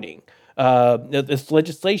was touting, this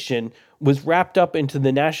legislation was wrapped up into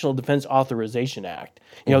the National Defense Authorization Act.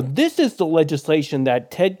 This is the legislation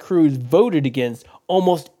that Ted Cruz voted against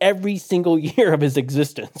almost every single year of his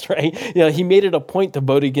existence, right? He made it a point to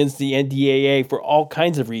vote against the NDAA for all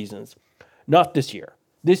kinds of reasons. Not this year.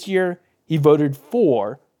 This year, he voted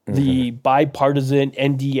for the bipartisan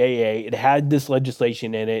NDAA. It had this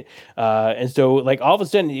legislation in it. And so, all of a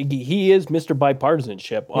sudden, he is Mr.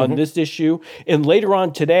 Bipartisanship on this issue. And later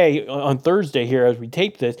on today, on Thursday here, as we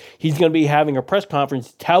tape this, he's going to be having a press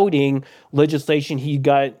conference touting legislation he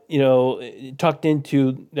got, tucked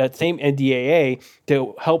into that same NDAA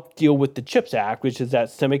to help deal with the CHIPS Act, which is that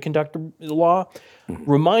semiconductor law.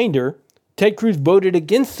 Reminder, Ted Cruz voted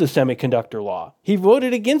against the semiconductor law. He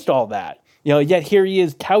voted against all that. Yet here he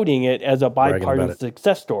is touting it as a bipartisan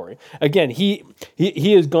success story. Again, he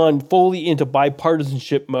has gone fully into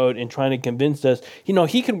bipartisanship mode and trying to convince us,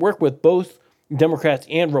 he can work with both Democrats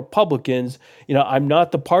and Republicans. I'm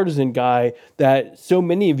not the partisan guy that so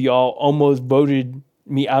many of y'all almost voted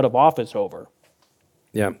me out of office over.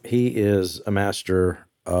 Yeah, he is a master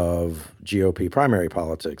of GOP primary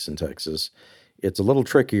politics in Texas. It's a little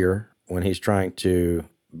trickier when he's trying to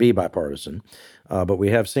be bipartisan. But we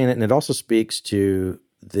have seen it, and it also speaks to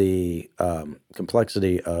the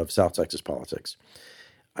complexity of South Texas politics.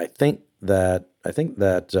 I think that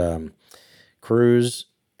Cruz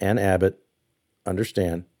and Abbott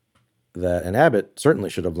understand that, and Abbott certainly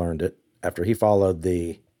should have learned it after he followed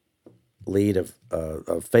the lead of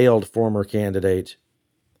failed former candidate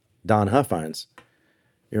Don Huffines.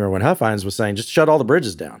 You remember when Huffines was saying, just shut all the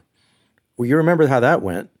bridges down. Well, you remember how that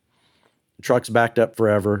went. Trucks backed up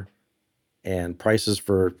forever, and prices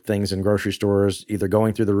for things in grocery stores either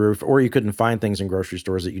going through the roof, or you couldn't find things in grocery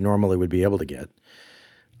stores that you normally would be able to get.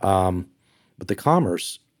 But the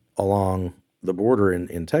commerce along the border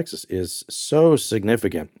in Texas is so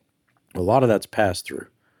significant. A lot of that's passed through,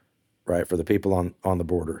 right? For the people on the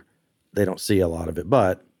border. They don't see a lot of it,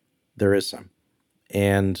 but there is some.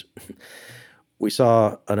 And we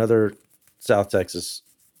saw another South Texas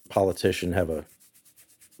politician have a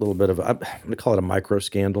little bit of I'm going to call it a micro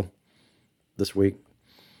scandal this week.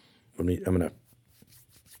 I'm going to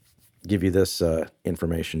give you this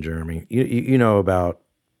information, Jeremy. You know about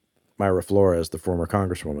Mayra Flores, the former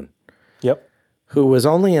congresswoman. Yep. Who was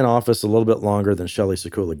only in office a little bit longer than Shelley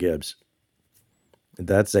Sekula Gibbs.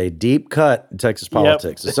 That's a deep cut in Texas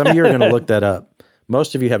politics. Yep. So some of you are going to look that up.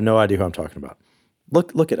 Most of you have no idea who I'm talking about.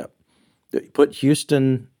 Look it up. Put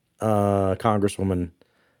Houston Congresswoman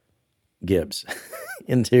Gibbs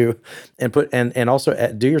into and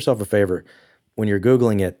also do yourself a favor when you're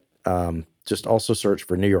Googling it. Just also search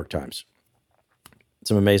for New York Times.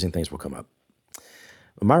 Some amazing things will come up.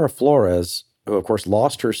 Mayra Flores, who of course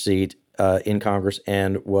lost her seat in Congress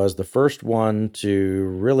and was the first one to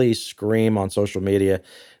really scream on social media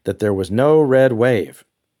that there was no red wave.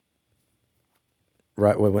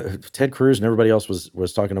 Right, when Ted Cruz and everybody else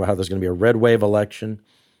was talking about how there's going to be a red wave election,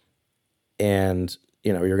 and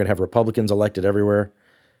you're going to have Republicans elected everywhere,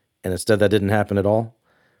 and instead that didn't happen at all.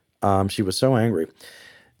 She was so angry.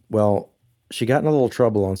 Well, she got in a little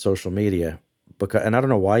trouble on social media because, and I don't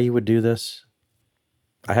know why you would do this.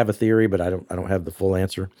 I have a theory, but I don't have the full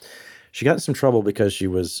answer. She got in some trouble because she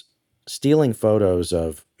was stealing photos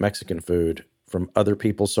of Mexican food from other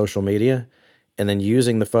people's social media and then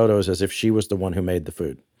using the photos as if she was the one who made the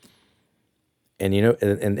food. And, you know,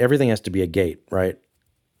 and everything has to be a gate, right?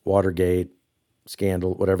 Watergate,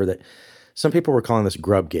 scandal, whatever that. Some people were calling this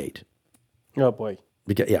Grubgate. Oh boy.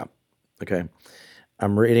 Because, yeah. Okay.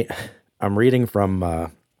 I'm reading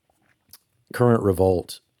from Current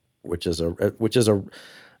Revolt, which is a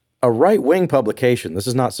right-wing publication. This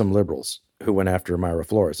is not some liberals who went after Mayra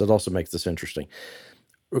Flores. That also makes this interesting.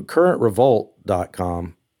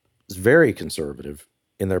 CurrentRevolt.com is very conservative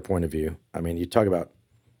in their point of view. I mean, you talk about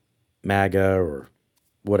MAGA or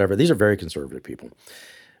whatever. These are very conservative people.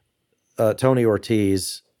 Tony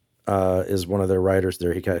Ortiz is one of their writers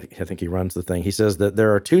there. I think he runs the thing. He says that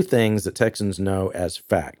there are two things that Texans know as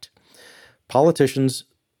fact. Politicians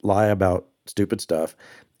lie about stupid stuff,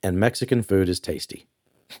 and Mexican food is tasty.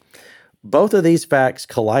 Both of these facts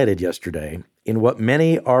collided yesterday in what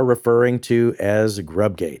many are referring to as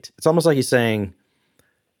Grubgate. It's almost like he's saying,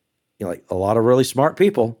 you know, like a lot of really smart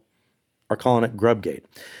people are calling it Grubgate.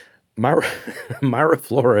 Mayra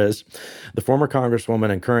Flores, the former congresswoman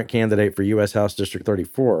and current candidate for U.S. House District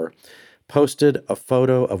 34, posted a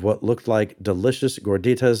photo of what looked like delicious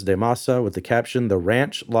gorditas de masa with the caption, "The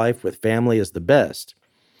ranch life with family is the best."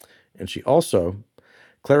 And she also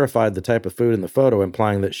clarified the type of food in the photo,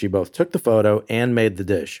 implying that she both took the photo and made the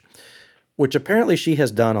dish, which apparently she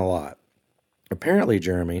has done a lot. Apparently,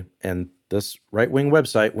 Jeremy, and this right-wing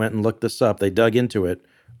website went and looked this up. They dug into it,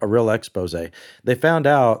 a real expose. They found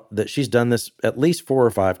out that she's done this at least 4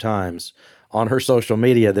 or 5 times on her social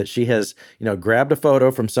media, that she has, you know, grabbed a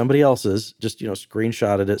photo from somebody else's, just, you know,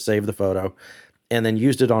 screenshotted it, saved the photo, and then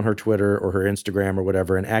used it on her Twitter or her Instagram or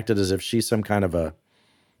whatever, and acted as if she's some kind of a,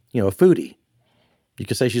 you know, a foodie. You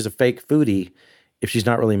could say she's a fake foodie if she's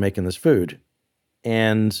not really making this food.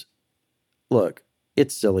 And look,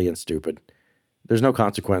 it's silly and stupid. There's no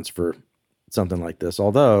consequence for something like this.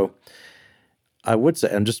 Although I would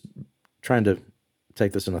say, I'm just trying to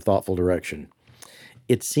take this in a thoughtful direction.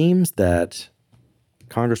 It seems that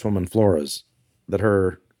Congresswoman Flores, that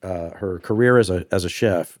her career as a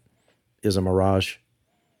chef is a mirage.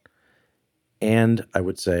 And I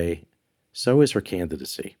would say, so is her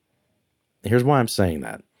candidacy. Here's why I'm saying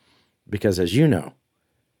that. Because as you know,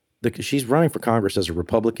 she's running for Congress as a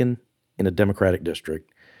Republican in a Democratic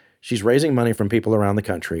district. She's raising money from people around the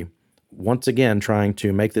country, once again trying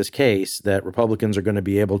to make this case that Republicans are going to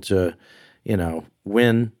be able to, you know,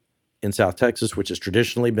 win in South Texas, which has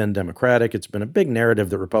traditionally been Democratic. It's been a big narrative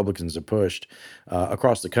that Republicans have pushed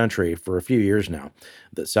across the country for a few years now,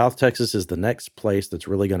 that South Texas is the next place that's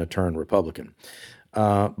really going to turn Republican.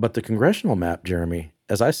 But the congressional map, Jeremy,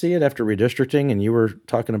 as I see it after redistricting, and you were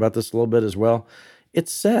talking about this a little bit as well,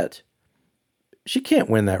 it's set. She can't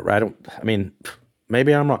win that, right? I mean,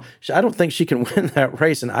 maybe I'm wrong. I don't think she can win that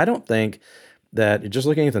race, and I don't think that, just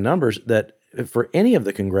looking at the numbers, that for any of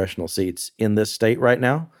the congressional seats in this state right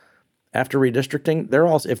now, after redistricting,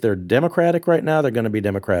 if they're Democratic right now, they're going to be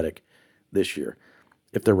Democratic this year.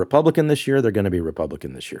 If they're Republican this year, they're going to be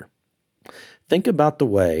Republican this year. Think about the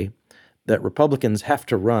way that Republicans have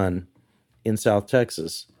to run in South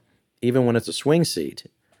Texas, even when it's a swing seat.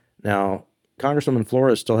 Now, Congresswoman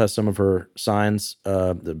Flores still has some of her signs,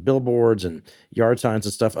 the billboards and yard signs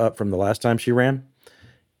and stuff up from the last time she ran.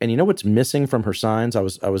 And you know what's missing from her signs? I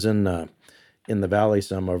was in the Valley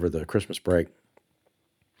some over the Christmas break.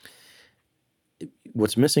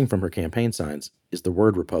 What's missing from her campaign signs is the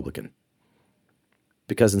word Republican.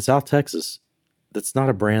 Because in South Texas, that's not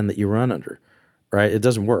a brand that you run under, right? It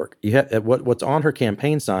doesn't work. You have what's on her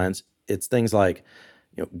campaign signs. It's things like,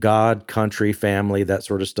 you know, God, country, family, that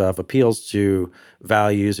sort of stuff, appeals to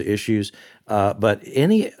values, issues. But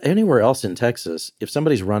anywhere else in Texas, if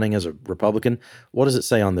somebody's running as a Republican, what does it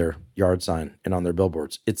say on their yard sign and on their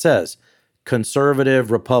billboards? It says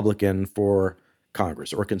conservative Republican for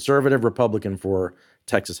Congress, or conservative Republican for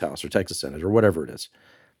Texas House or Texas Senate, or whatever it is.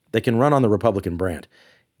 They can run on the Republican brand.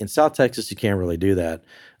 In South Texas, you can't really do that.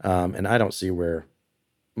 And I don't see where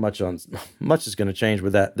much is going to change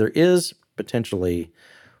with that. There is potentially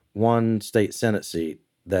one state Senate seat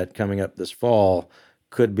that coming up this fall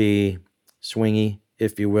could be swingy,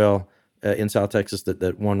 if you will, in South Texas,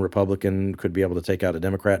 that one Republican could be able to take out a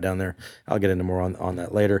Democrat down there. I'll get into more on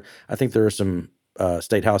that later. I think there are some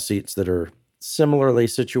state house seats that are similarly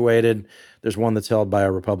situated. There's one that's held by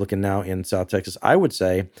a Republican now in South Texas. I would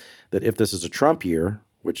say that if this is a Trump year,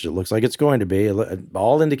 which it looks like it's going to be,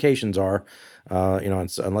 all indications are,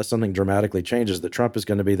 unless something dramatically changes, that Trump is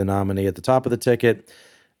going to be the nominee at the top of the ticket.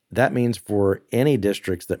 That means for any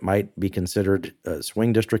districts that might be considered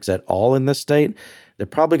swing districts at all in this state, they're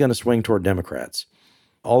probably going to swing toward Democrats.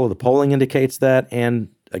 All of the polling indicates that. And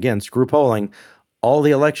again, screw polling, all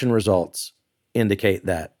the election results indicate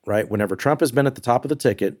that, right? Whenever Trump has been at the top of the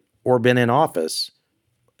ticket or been in office,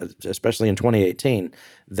 especially in 2018,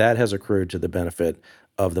 that has accrued to the benefit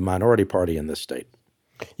of the minority party in this state.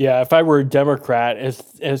 Yeah, if I were a Democrat,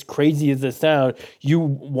 as crazy as it sounds,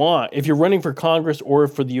 if you're running for Congress or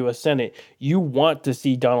for the U.S. Senate, you want to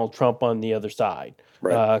see Donald Trump on the other side,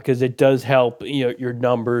 because it does help your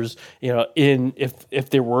numbers. If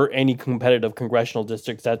there were any competitive congressional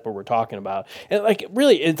districts, that's what we're talking about. And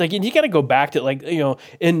really, it's and you got to go back to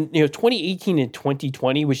in 2018 and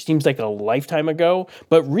 2020, which seems like a lifetime ago,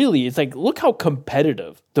 but really, it's look how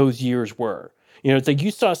competitive those years were. It's you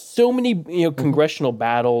saw so many, congressional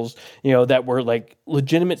battles, that were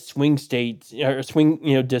legitimate swing states or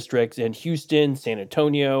swing, districts in Houston, San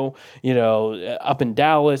Antonio, up in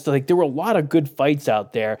Dallas. There were a lot of good fights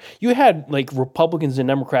out there. You had Republicans and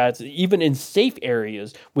Democrats, even in safe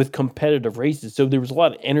areas with competitive races. So there was a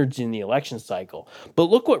lot of energy in the election cycle. But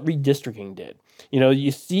look what redistricting did. You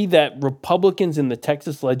see that Republicans in the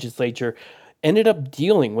Texas legislature ended up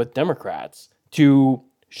dealing with Democrats to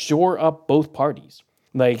shore up both parties.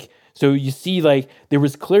 So you see, there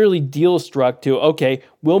was clearly deals struck to, okay,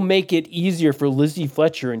 we'll make it easier for Lizzie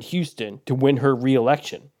Fletcher in Houston to win her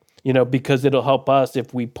reelection, because it'll help us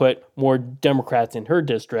if we put more Democrats in her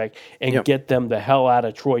district and get them the hell out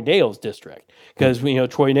of Troy Nail's district. Because,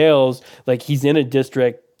 Troy Nail's, he's in a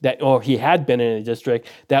district he had been in a district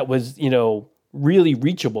that was, really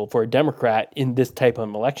reachable for a Democrat in this type of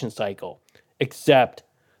election cycle, except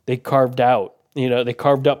they carved up,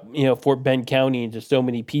 Fort Bend County into so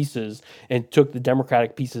many pieces and took the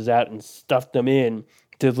Democratic pieces out and stuffed them in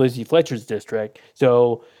to Lizzie Fletcher's district.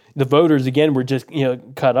 So the voters, again, were just,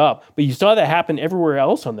 cut up. But you saw that happen everywhere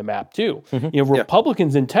else on the map, too.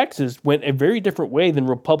 Republicans in Texas went a very different way than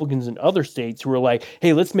Republicans in other states who were like,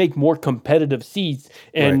 hey, let's make more competitive seats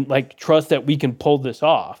and, trust that we can pull this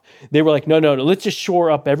off. They were like, no, let's just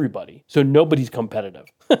shore up everybody so nobody's competitive.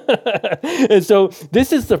 And so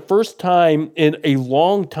this is the first time in a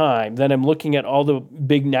long time that I'm looking at all the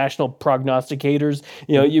big national prognosticators.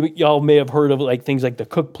 Y'all may have heard of things like the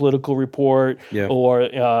Cook Political Report or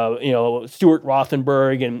Stuart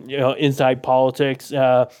Rothenberg and Inside Politics.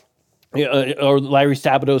 Or Larry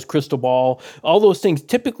Sabato's Crystal Ball. All those things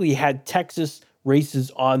typically had Texas races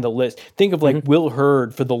on the list. Think of Will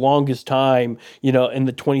Hurd for the longest time, in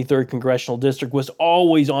the 23rd Congressional District was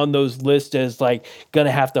always on those lists as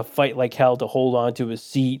gonna have to fight like hell to hold on to his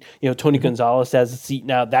seat. Tony Gonzalez has a seat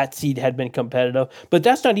now. That seat had been competitive, but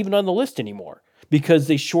that's not even on the list anymore because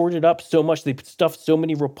they shorted up so much. They stuffed so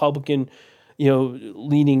many Republican,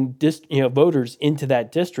 leaning voters into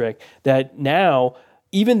that district that now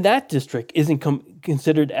even that district isn't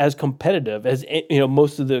considered as competitive as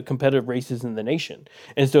most of the competitive races in the nation.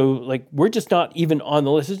 And so we're just not even on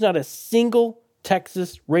the list. There's not a single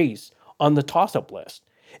Texas race on the toss-up list.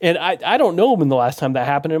 And I don't know when the last time that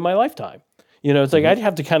happened in my lifetime. It's I'd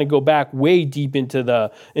have to kind of go back way deep into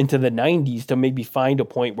the 90s to maybe find a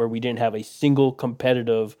point where we didn't have a single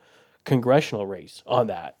competitive congressional race on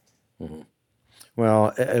that. Mm-hmm.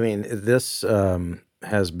 Well, I mean, this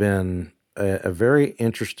has been a very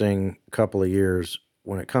interesting couple of years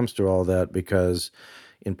when it comes to all that, because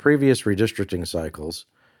in previous redistricting cycles,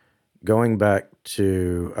 going back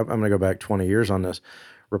to, I'm going to go back 20 years on this,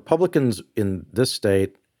 Republicans in this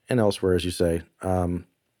state and elsewhere, as you say,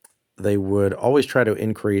 they would always try to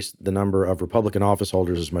increase the number of Republican office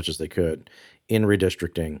holders as much as they could in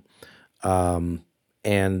redistricting.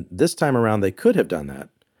 And this time around, they could have done that,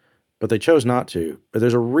 but they chose not to. But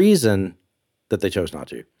there's a reason that they chose not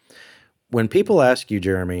to. When people ask you,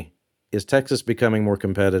 Jeremy, is Texas becoming more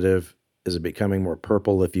competitive? Is it becoming more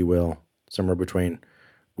purple, if you will, somewhere between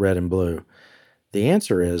red and blue? The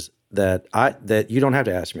answer is that you don't have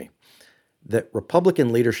to ask me. That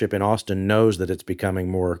Republican leadership in Austin knows that it's becoming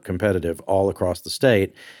more competitive all across the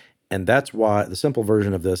state. And that's why the simple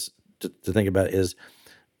version of this to think about is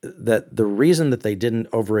that the reason that they didn't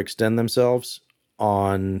overextend themselves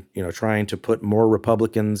on, trying to put more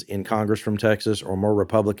Republicans in Congress from Texas or more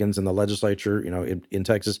Republicans in the legislature, in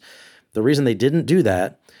Texas. The reason they didn't do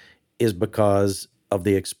that is because of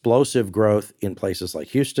the explosive growth in places like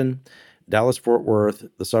Houston, Dallas-Fort Worth,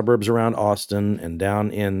 the suburbs around Austin, and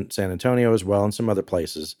down in San Antonio as well, and some other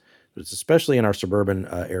places. But it's especially in our suburban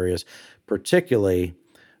areas, particularly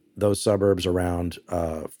those suburbs around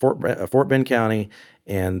Fort Bend County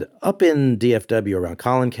and up in DFW around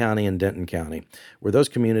Collin County and Denton County, where those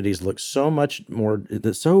communities look so much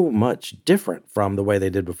different from the way they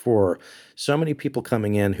did before. So many people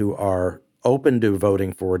coming in who are open to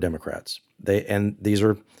voting for Democrats.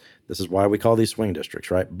 This is why we call these swing districts,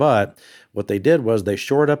 right? But what they did was they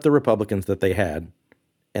shored up the Republicans that they had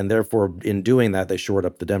And therefore, in doing that, they shored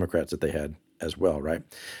up the Democrats that they had as well, right?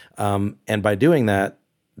 And by doing that,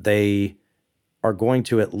 they are going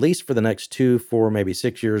to, at least for the next 2, 4, maybe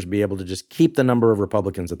 6 years, be able to just keep the number of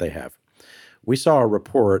Republicans that they have. We saw a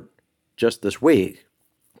report just this week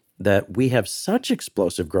that we have such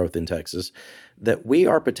explosive growth in Texas that we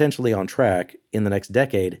are potentially on track in the next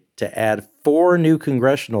decade to add 4 new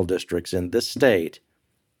congressional districts in this state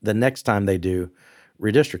the next time they do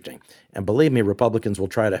redistricting. And believe me, Republicans will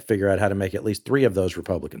try to figure out how to make at least 3 of those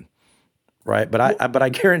Republican, right? But I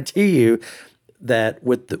guarantee you that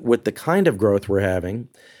with the kind of growth we're having,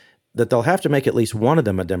 that they'll have to make at least one of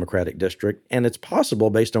them a Democratic district. And it's possible,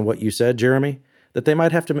 based on what you said, Jeremy, that they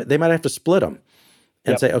might have to split them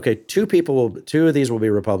and say, okay, 2 of these will be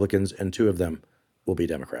Republicans and 2 of them will be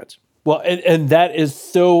Democrats. Well, and that is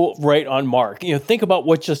so right on mark. Think about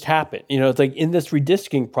what just happened. It's like in this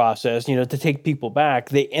redistricting process, to take people back,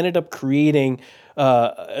 they ended up creating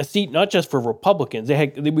a seat not just for Republicans.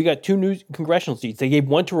 We got 2 new congressional seats. They gave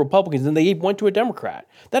one to Republicans and they gave one to a Democrat.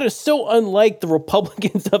 That is so unlike the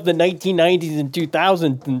Republicans of the 1990s and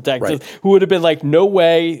 2000s in Texas, who would have been like, no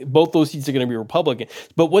way, both those seats are going to be Republican.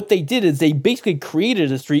 But what they did is they basically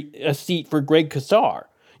created a seat for Greg Casar,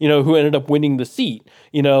 who ended up winning the seat.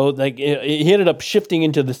 He ended up shifting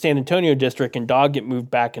into the San Antonio district, and Doggett moved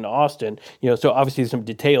back into Austin. So obviously some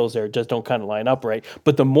details there just don't kind of line up right.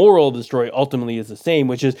 But the moral of the story ultimately is the same,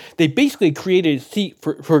 which is they basically created a seat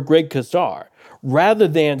for Greg Casar, rather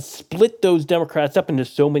than split those Democrats up into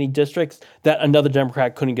so many districts that another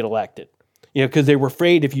Democrat couldn't get elected. Because they were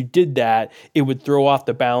afraid if you did that, it would throw off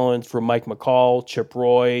the balance for Mike McCall, Chip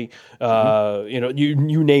Roy,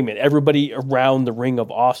 you name it. Everybody around the ring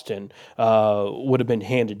of Austin would have been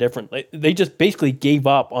handed differently. They just basically gave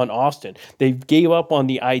up on Austin. They gave up on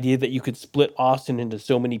the idea that you could split Austin into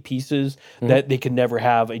so many pieces that they could never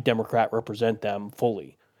have a Democrat represent them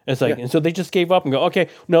fully. It's like, and so they just gave up and go, okay,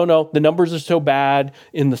 no, the numbers are so bad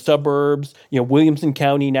in the suburbs. Williamson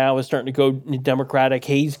County now is starting to go Democratic.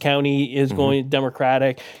 Hayes County is going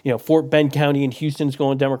Democratic. Fort Bend County in Houston is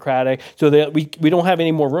going Democratic. So that we don't have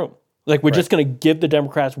any more room. Like, we're just going to give the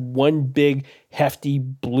Democrats one big, hefty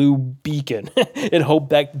blue beacon and hope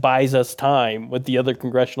that buys us time with the other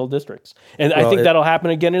congressional districts. And I think that'll happen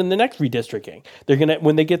again in the next redistricting. They're going to,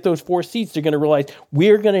 when they get those 4 seats, they're going to realize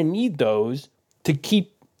we're going to need those to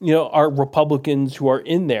keep our Republicans who are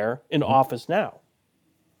in there in office now.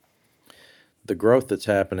 The growth that's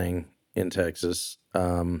happening in Texas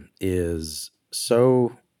is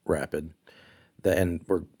so rapid and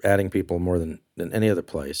we're adding people more than any other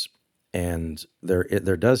place. And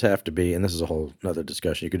there does have to be, and this is a whole another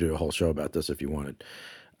discussion. You could do a whole show about this if you wanted,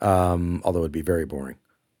 although it'd be very boring.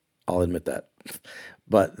 I'll admit that.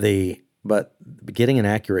 But getting an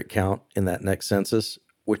accurate count in that next census,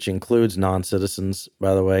 which includes non-citizens,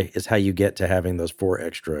 by the way, is how you get to having those 4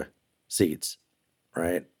 extra seats,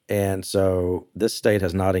 right? And so this state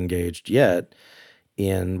has not engaged yet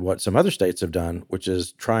in what some other states have done, which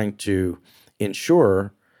is trying to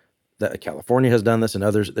ensure that California has done this and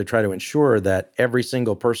others. They try to ensure that every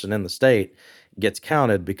single person in the state gets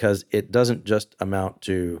counted, because it doesn't just amount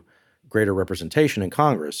to greater representation in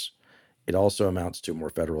Congress. It also amounts to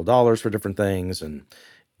more federal dollars for different things and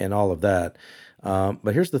all of that.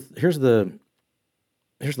 But here's the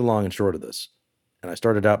long and short of this. And I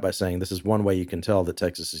started out by saying this is one way you can tell that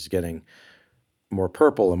Texas is getting more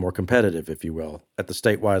purple and more competitive, if you will, at the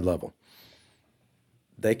statewide level.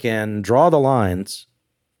 They can draw the lines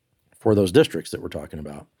for those districts that we're talking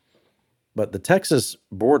about, but the Texas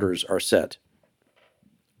borders are set,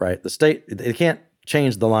 right? The state, they can't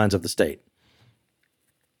change the lines of the state.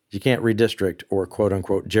 You can't redistrict or quote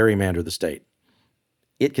unquote gerrymander the state.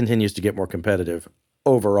 It continues to get more competitive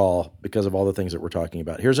overall because of all the things that we're talking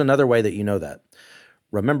about. Here's another way that you know that.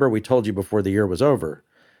 Remember, we told you before the year was over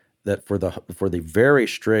that for the very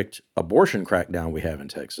strict abortion crackdown we have in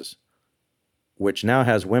Texas, which now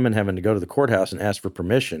has women having to go to the courthouse and ask for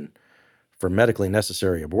permission for medically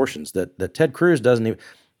necessary abortions, that Ted Cruz doesn't even,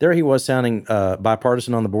 there he was sounding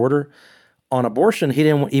bipartisan on the border. On abortion, he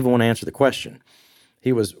didn't even want to answer the question.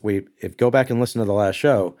 If go back and listen to the last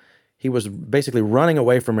show, he was basically running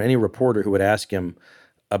away from any reporter who would ask him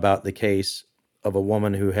about the case of a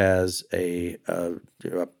woman who has a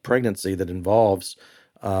pregnancy that involves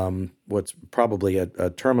what's probably a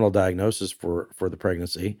terminal diagnosis for the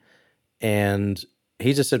pregnancy. And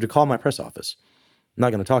he just said to call my press office. I'm not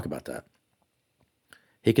going to talk about that.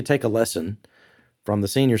 He could take a lesson from the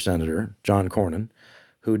senior senator, John Cornyn,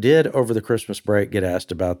 who did over the Christmas break get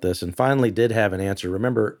asked about this and finally did have an answer.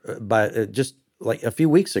 Remember, just like a few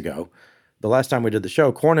weeks ago, the last time we did the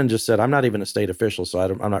show, Cornyn just said, I'm not even a state official, so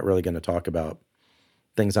I'm not really going to talk about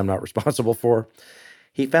things I'm not responsible for.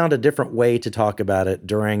 He found a different way to talk about it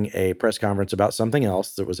during a press conference about something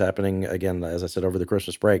else that was happening, again, as I said, over the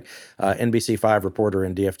Christmas break. NBC5 reporter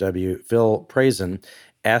in DFW, Phil Prazan,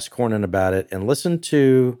 asked Cornyn about it, and listen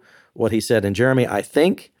to what he said. And Jeremy, I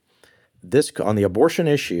think this, on the abortion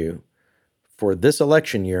issue for this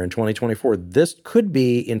election year in 2024, this could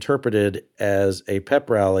be interpreted as a pep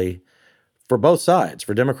rally for both sides,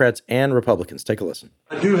 for Democrats and Republicans. Take a listen.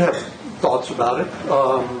 I do have thoughts about it.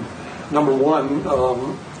 Number one,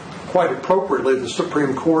 quite appropriately, the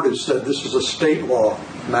Supreme Court has said this is a state law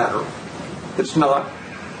matter. It's not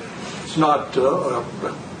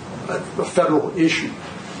a federal issue.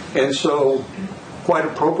 And so, quite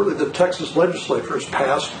appropriately, the Texas legislature has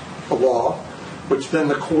passed a law, which then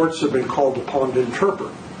the courts have been called upon to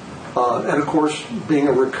interpret. And of course, being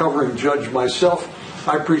a recovering judge myself,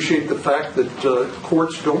 I appreciate the fact that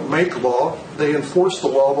courts don't make law, they enforce the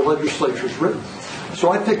law the legislature's written. So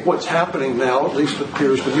I think what's happening now, at least it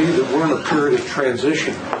appears to me, that we're in a period of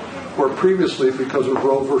transition, where previously, because of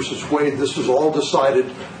Roe versus Wade, this was all decided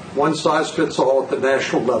one size fits all at the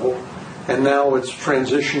national level, and now it's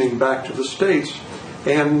transitioning back to the states.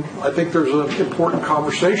 And I think there's an important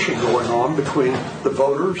conversation going on between the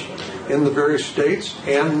voters in the various states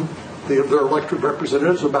and their elected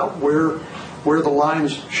representatives about where the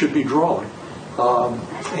lines should be drawn.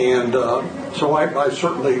 So I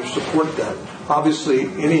certainly support that. Obviously,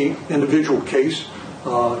 any individual case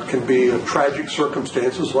can be tragic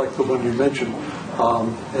circumstances like the one you mentioned,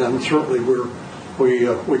 and certainly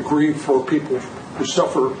we grieve for people who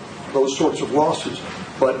suffer those sorts of losses.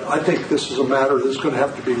 But I think this is a matter that's going to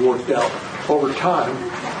have to be worked out over time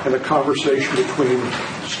in a conversation between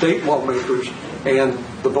state lawmakers and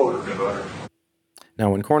the voters.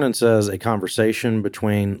 Now, when Cornyn says a conversation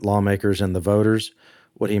between lawmakers and the voters,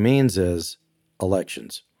 what he means is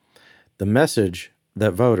elections. The message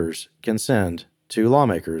that voters can send to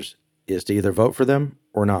lawmakers is to either vote for them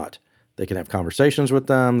or not. They can have conversations with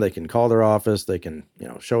them. They can call their office. They can,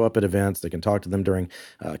 show up at events. They can talk to them during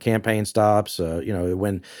campaign stops.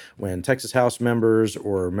 When Texas House members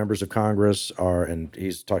or members of Congress are, and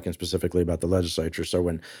he's talking specifically about the legislature. So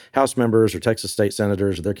when House members or Texas state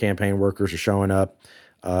senators or their campaign workers are showing up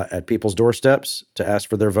at people's doorsteps to ask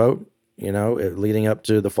for their vote, leading up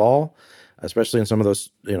to the fall, especially in some of those,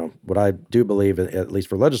 what I do believe, at least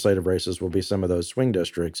for legislative races, will be some of those swing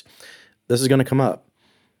districts. This is going to come up.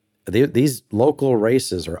 These local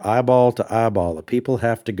races are eyeball to eyeball. The people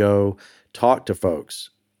have to go talk to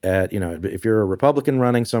folks. If you're a Republican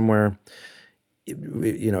running somewhere,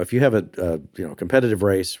 if you have a competitive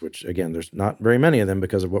race, which again, there's not very many of them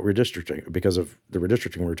because of what redistricting, because of the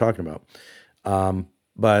redistricting we were talking about.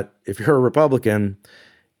 But if you're a Republican,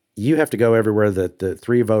 you have to go everywhere that the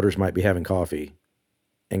three voters might be having coffee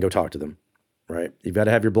and go talk to them, right? You've got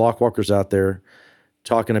to have your block walkers out there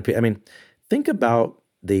talking to people. I mean, think about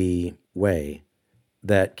the way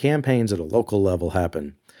that campaigns at a local level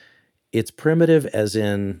happen. It's primitive as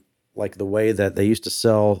in like the way that they used to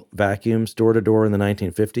sell vacuums door to door in the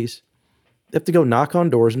 1950s. They have to go knock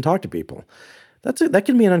on doors and talk to people. That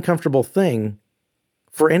can be an uncomfortable thing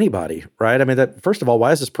for anybody, right? I mean, first of all,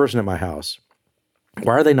 why is this person at my house?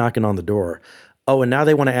 Why are they knocking on the door? Oh, and now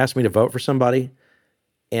they want to ask me to vote for somebody?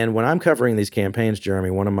 And when I'm covering these campaigns, Jeremy,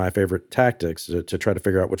 one of my favorite tactics to try to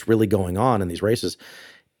figure out what's really going on in these races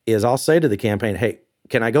is I'll say to the campaign, hey,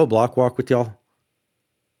 can I go block walk with y'all?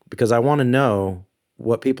 Because I want to know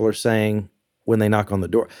what people are saying when they knock on the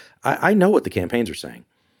door. I know what the campaigns are saying.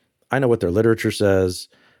 I know what their literature says.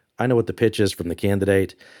 I know what the pitch is from the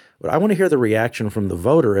candidate. But I want to hear the reaction from the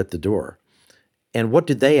voter at the door. And what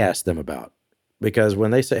did they ask them about? Because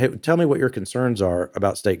when they say, hey, tell me what your concerns are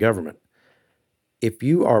about state government. If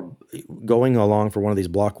you are going along for one of these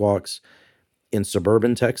block walks in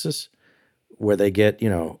suburban Texas, where they get,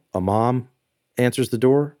 a mom answers the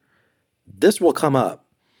door, this will come up.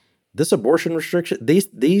 This abortion restriction,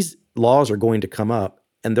 these laws are going to come up,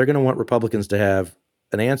 and they're going to want Republicans to have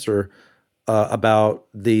an answer about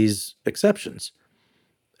these exceptions.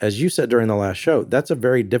 As you said during the last show, that's a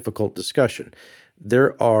very difficult discussion.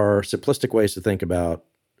 There are simplistic ways to think about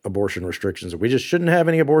abortion restrictions. We just shouldn't have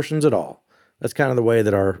any abortions at all. That's kind of the way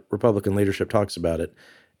that our Republican leadership talks about it.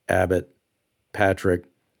 Abbott, Patrick,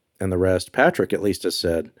 and the rest. Patrick at least has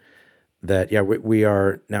said that, we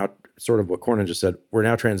are now sort of what Cornyn just said. We're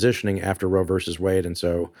now transitioning after Roe versus Wade, and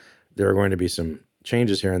so there are going to be some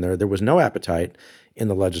changes here and there. There was no appetite in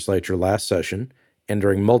the legislature last session and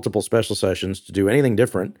during multiple special sessions to do anything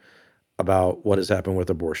different about what has happened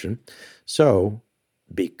with abortion. So,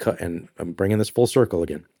 and I'm bringing this full circle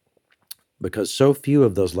again, because so few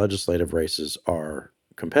of those legislative races are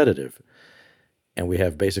competitive, and we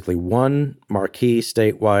have basically one marquee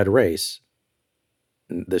statewide race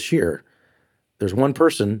this year, there's one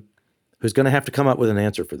person who's going to have to come up with an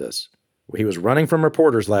answer for this. He was running from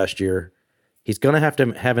reporters last year. He's going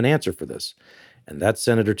to have an answer for this, and that's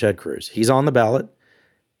Senator Ted Cruz. He's on the ballot,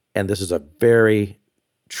 and this is a very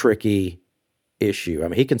tricky issue. I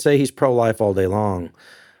mean, he can say he's pro-life all day long,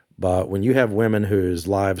 but when you have women whose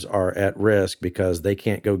lives are at risk because they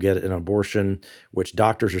can't go get an abortion, which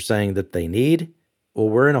doctors are saying that they need, well,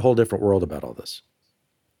 we're in a whole different world about all this.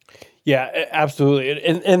 Yeah, absolutely.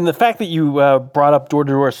 And the fact that you brought up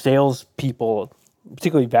door-to-door salespeople,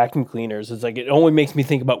 particularly vacuum cleaners, is like, it only makes me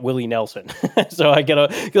think about Willie Nelson. So I gotta,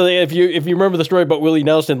 if you remember the story about Willie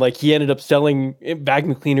Nelson, like he ended up selling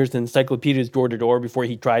vacuum cleaners and encyclopedias door to door before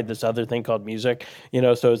he tried this other thing called music.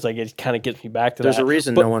 So it's like, it kind of gets me back to There's that. a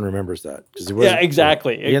reason no one remembers that. Yeah,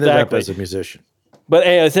 exactly. He ended up as a musician.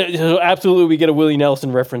 But so absolutely, we get a Willie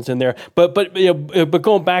Nelson reference in there. But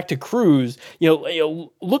going back to Cruz,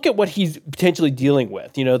 look at what he's potentially dealing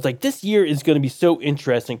with. It's like this year is going to be so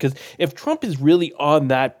interesting because if Trump is really on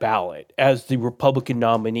that ballot as the Republican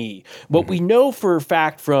nominee, what we know for a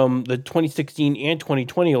fact from the 2016 and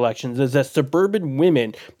 2020 elections is that suburban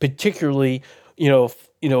women, particularly,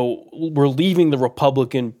 were leaving the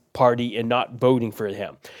Republican Party and not voting for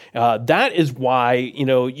him. That is why,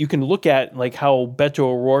 you can look at like how Beto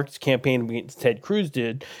O'Rourke's campaign against Ted Cruz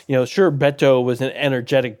did. Sure, Beto was an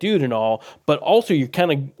energetic dude and all, but also you're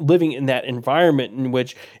kind of living in that environment in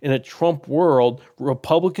which, in a Trump world,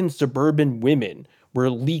 Republican suburban women were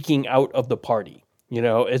leaking out of the party.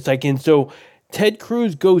 It's like, and so Ted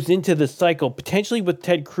Cruz goes into the cycle potentially with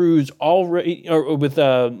Ted Cruz already, or with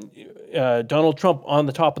Donald Trump on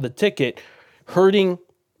the top of the ticket, hurting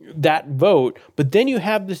that vote. But then you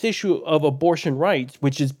have this issue of abortion rights,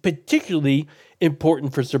 which is particularly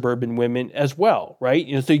important for suburban women as well, right?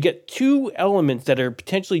 So you get two elements that are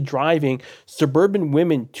potentially driving suburban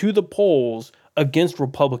women to the polls against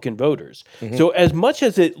Republican voters. Mm-hmm. So as much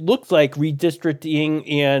as it looks like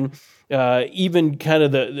redistricting and even kind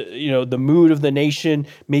of the mood of the nation,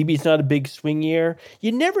 maybe it's not a big swing year,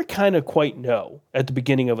 you never kind of quite know at the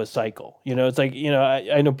beginning of a cycle. It's like,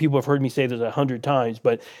 I know people have heard me say this 100 times,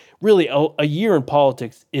 but really a year in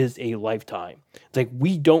politics is a lifetime. It's like,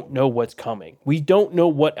 we don't know what's coming. We don't know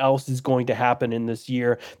what else is going to happen in this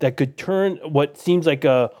year that could turn what seems like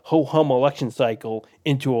a ho-hum election cycle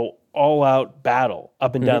into a all-out battle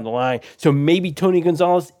up and down the line. So maybe Tony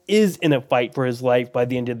Gonzalez is in a fight for his life by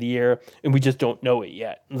the end of the year, and we just don't know it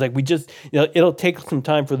yet. It's like, we just, it'll take some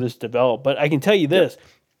time for this to develop. But I can tell you this,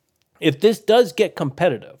 if this does get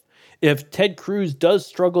competitive, if Ted Cruz does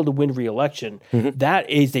struggle to win re-election, that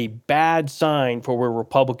is a bad sign for where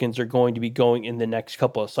Republicans are going to be going in the next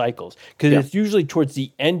couple of cycles. Because it's usually towards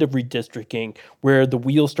the end of redistricting where the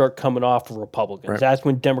wheels start coming off for Republicans. Right. That's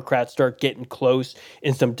when Democrats start getting close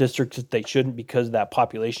in some districts that they shouldn't because of that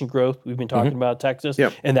population growth we've been talking about in Texas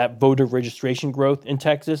and that voter registration growth in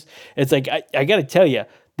Texas. It's like, I got to tell you,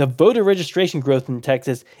 the voter registration growth in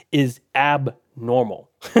Texas is abnormal.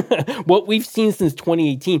 What we've seen since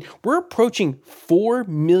 2018, we're approaching 4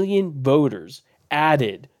 million voters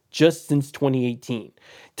added just since 2018.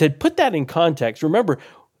 To put that in context, remember,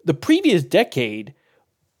 the previous decade,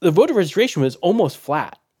 the voter registration was almost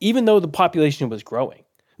flat, even though the population was growing.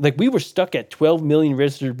 Like, we were stuck at 12 million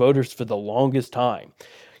registered voters for the longest time.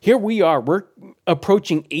 Here we are, we're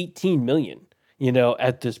approaching 18 million,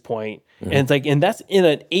 at this point. And it's like, and that's in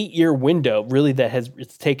an 8-year window, really,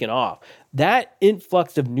 it's taken off. That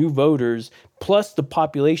influx of new voters, plus the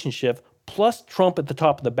population shift, plus Trump at the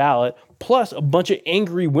top of the ballot, plus a bunch of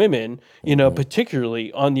angry women,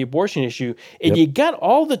 particularly on the abortion issue, and you got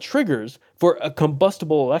all the triggers for a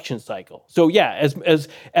combustible election cycle. So yeah,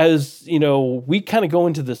 as we kind of go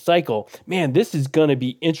into the cycle, man, this is going to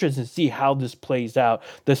be interesting to see how this plays out.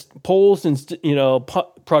 The polls and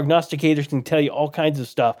prognosticators can tell you all kinds of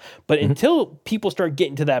stuff, but until people start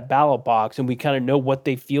getting to that ballot box and we kind of know what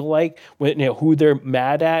they feel like, when, who they're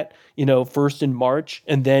mad at, first in March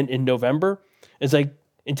and then in November, it's like,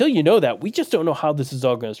 until you know that, we just don't know how this is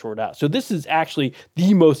all going to sort out. So this is actually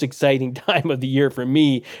the most exciting time of the year for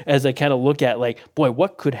me as I kind of look at, like, boy,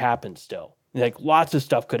 what could happen still? Like, lots of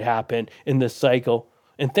stuff could happen in this cycle.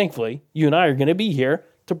 And thankfully, you and I are going to be here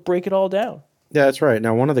to break it all down. Yeah, that's right.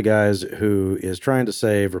 Now, one of the guys who is trying to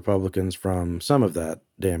save Republicans from some of that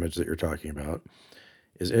damage that you're talking about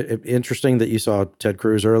is interesting that you saw Ted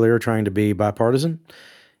Cruz earlier trying to be bipartisan.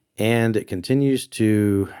 And it continues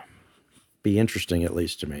to be interesting, at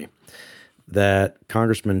least to me, that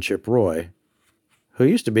Congressman Chip Roy, who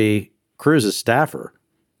used to be Cruz's staffer,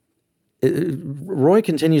 Roy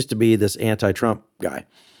continues to be this anti-Trump guy.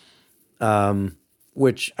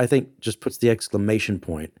 which I think just puts the exclamation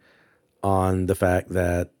point on the fact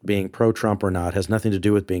that being pro-Trump or not has nothing to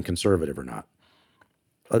do with being conservative or not.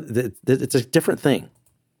 It's a different thing.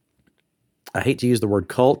 I hate to use the word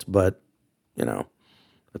cult, but, you know,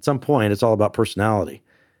 at some point it's all about personality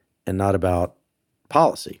and not about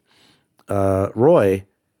policy. Roy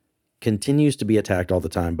continues to be attacked all the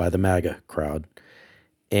time by the MAGA crowd,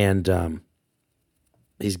 and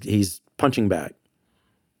he's punching back.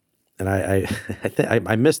 And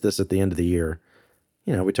I missed this at the end of the year.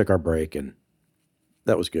 You know, we took our break, and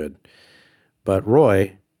that was good. But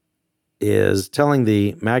Roy is telling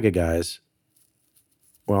the MAGA guys,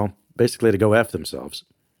 well, basically to go F themselves.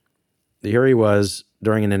 Here he was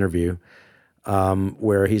during an interview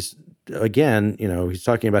where he's, again, you know, he's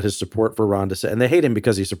talking about his support for Ron DeSantis. And they hate him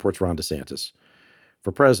because he supports Ron DeSantis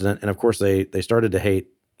for president. And, of course, they started to hate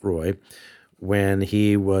Roy when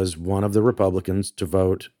he was one of the Republicans to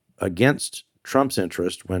vote against Trump's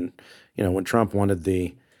interest when Trump wanted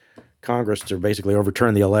the Congress to basically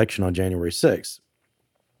overturn the election on January 6th.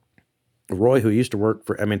 Roy, who used to work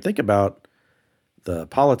for, think about the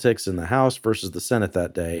politics in the House versus the Senate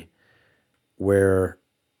that day, where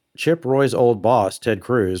Chip Roy's old boss, Ted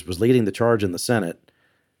Cruz, was leading the charge in the Senate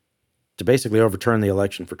to basically overturn the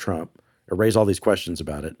election for Trump or raise all these questions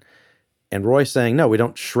about it. And Roy saying, no, we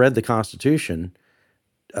don't shred the Constitution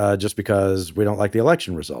just because we don't like the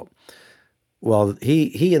election result. Well,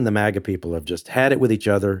 he and the MAGA people have just had it with each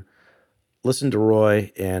other. Listen to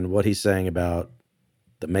Roy and what he's saying about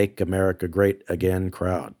the Make America Great Again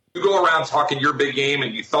crowd. You go around talking your big game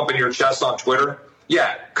and you thumping your chest on Twitter.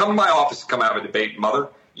 Yeah, come to my office and come have a debate, mother.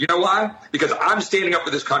 You know why? Because I'm standing up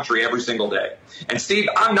for this country every single day. And Steve,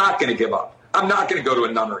 I'm not going to give up. I'm not going to go to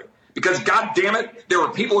a nunnery. Because, God damn it, there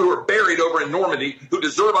were people who were buried over in Normandy who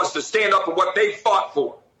deserve us to stand up for what they fought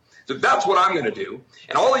for. So that's what I'm going to do.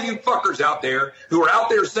 And all of you fuckers out there who are out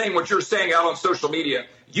there saying what you're saying out on social media,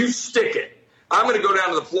 you stick it. I'm going to go down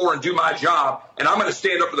to the floor and do my job, and I'm going to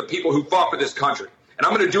stand up for the people who fought for this country. And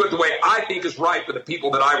I'm going to do it the way I think is right for the people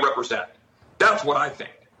that I represent. That's what I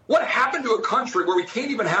think. What happened to a country where we can't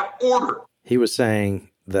even have order? He was saying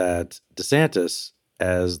that DeSantis,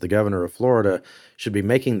 as the governor of Florida, should be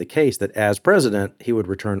making the case that as president, he would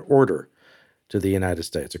return order to the United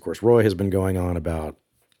States. Of course, Roy has been going on about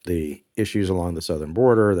the issues along the southern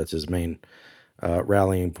border. That's his main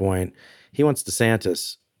rallying point. He wants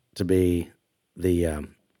DeSantis to be the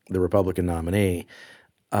Republican nominee.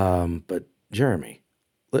 But Jeremy,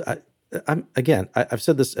 I've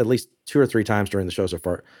said this at least 2 or 3 times during the show so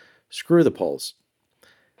far. Screw the polls.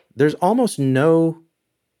 There's almost no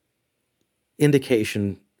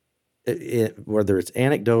indication, whether it's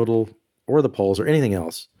anecdotal or the polls or anything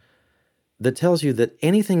else, that tells you that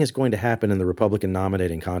anything is going to happen in the Republican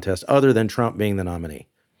nominating contest other than Trump being the nominee.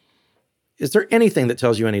 Is there anything that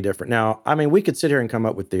tells you any different? Now, we could sit here and come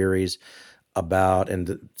up with theories about,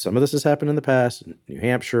 and some of this has happened in the past, New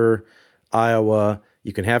Hampshire, Iowa,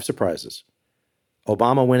 you can have surprises.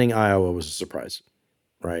 Obama winning Iowa was a surprise,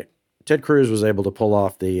 right? Ted Cruz was able to pull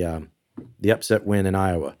off the upset win in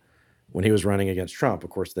Iowa when he was running against Trump. Of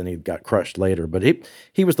course, then he got crushed later, but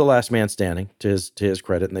he was the last man standing, to his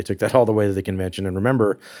credit, and they took that all the way to the convention. And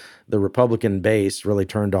remember, the Republican base really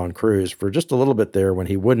turned on Cruz for just a little bit there when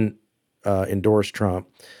he wouldn't endorse Trump.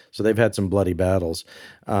 So they've had some bloody battles.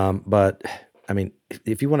 But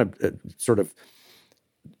if you want to sort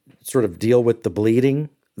of deal with the bleeding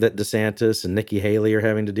that DeSantis and Nikki Haley are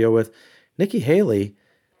having to deal with, Nikki Haley,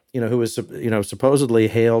 who was supposedly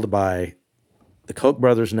hailed by the Koch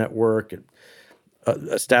brothers network and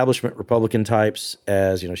establishment Republican types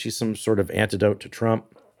as, she's some sort of antidote to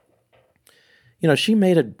Trump. She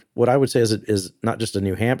made what I would say is not just a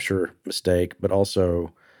New Hampshire mistake, but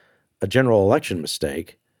also a general election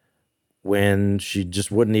mistake when she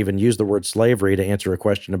just wouldn't even use the word slavery to answer a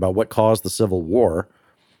question about what caused the Civil War.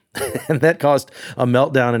 And that caused a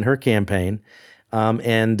meltdown in her campaign.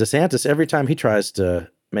 And DeSantis, every time he tries to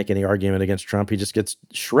make any argument against Trump, he just gets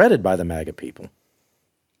shredded by the MAGA people.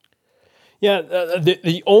 Yeah,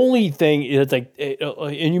 the only thing is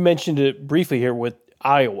and you mentioned it briefly here with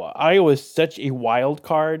Iowa. Iowa is such a wild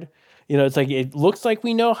card. It looks like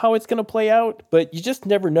we know how it's going to play out, but you just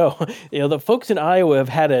never know. The folks in Iowa have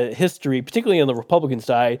had a history, particularly on the Republican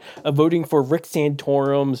side, of voting for Rick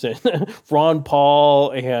Santorums and Ron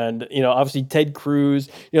Paul and, obviously Ted Cruz.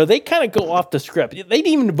 They kind of go off the script. They didn't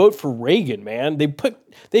even vote for Reagan, man.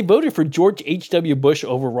 They voted for George H.W. Bush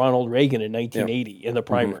over Ronald Reagan in 1980 in the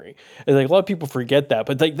primary. Mm-hmm. And a lot of people forget that,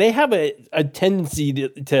 but they have a tendency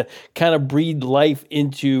to kind of breathe life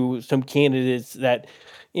into some candidates that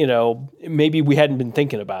maybe we hadn't been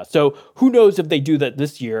thinking about. So who knows if they do that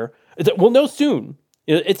this year. We'll know soon.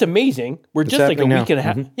 It's amazing. We're just like a week and a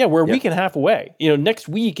half. Yeah, we're a week and a half away. Next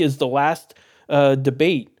week is the last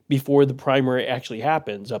debate before the primary actually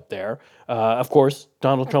happens up there. Of course,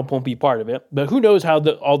 Donald Trump won't be part of it, but who knows how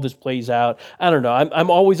all this plays out? I don't know. I'm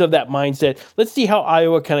always of that mindset. Let's see how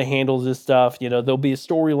Iowa kind of handles this stuff. There'll be a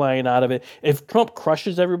storyline out of it. If Trump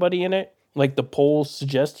crushes everybody in it, like the polls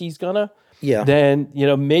suggest he's gonna, then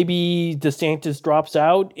maybe DeSantis drops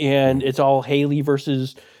out and it's all Haley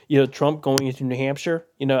versus Trump going into New Hampshire.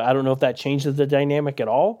 I don't know if that changes the dynamic at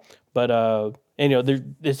all, but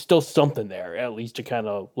there's still something there, at least to kind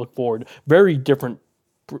of look forward. Very different,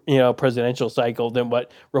 presidential cycle than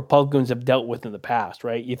what Republicans have dealt with in the past,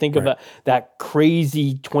 right? You think about that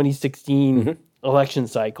crazy 2016 election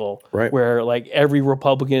cycle, where like every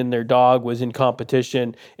Republican and their dog was in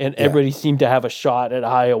competition, and everybody seemed to have a shot at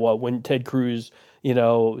Iowa when Ted Cruz,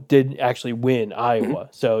 did actually win Iowa.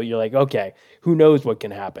 So you're like, okay, who knows what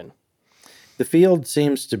can happen? The field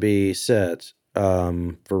seems to be set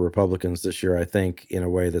for Republicans this year, I think, in a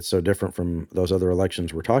way that's so different from those other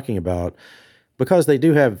elections we're talking about, because they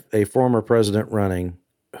do have a former president running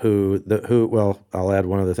well, I'll add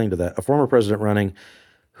one other thing to that. A former president running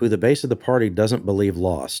who the base of the party doesn't believe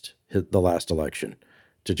lost the last election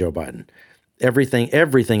to Joe Biden.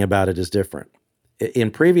 Everything about it is different. In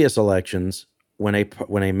previous elections, when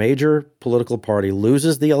a major political party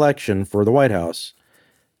loses the election for the White House,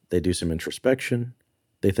 they do some introspection.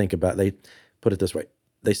 They put it this way,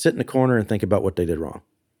 they sit in a corner and think about what they did wrong.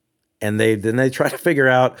 And then they try to figure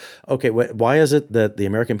out, okay, why is it that the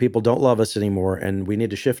American people don't love us anymore, and we need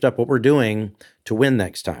to shift up what we're doing to win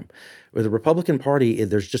next time? With the Republican Party,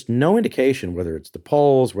 there's just no indication, whether it's the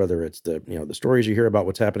polls, whether it's the stories you hear about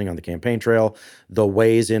what's happening on the campaign trail, the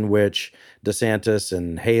ways in which DeSantis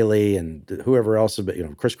and Haley and whoever else,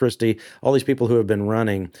 Chris Christie, all these people who have been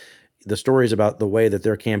running, the stories about the way that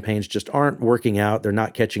their campaigns just aren't working out. They're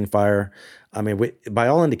not catching fire. I mean, by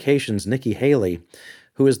all indications, Nikki Haley,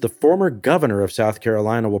 who is the former governor of South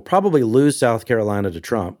Carolina, will probably lose South Carolina to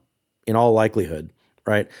Trump in all likelihood,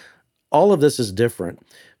 right? All of this is different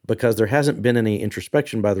because there hasn't been any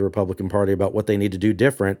introspection by the Republican Party about what they need to do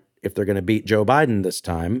different if they're going to beat Joe Biden this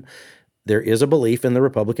time. There is a belief in the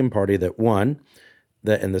Republican Party that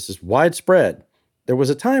and this is widespread, there was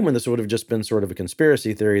a time when this would have just been sort of a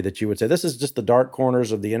conspiracy theory that you would say, this is just the dark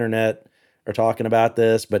corners of the internet are talking about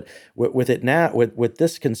this. But with it now, with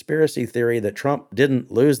this conspiracy theory that Trump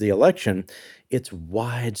didn't lose the election, it's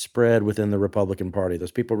widespread within the Republican Party.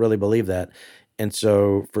 Those people really believe that. And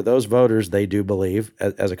so for those voters, they do believe,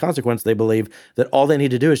 as a consequence, they believe that all they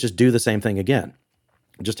need to do is just do the same thing again.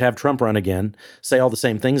 Just have Trump run again, say all the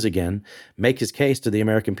same things again, make his case to the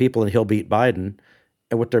American people, and he'll beat Biden.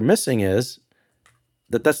 And what they're missing is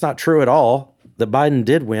that that's not true at all, that Biden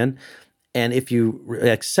did win. And if you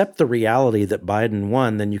accept the reality that Biden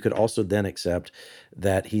won, then you could also then accept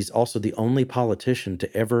that he's also the only politician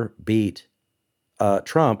to ever beat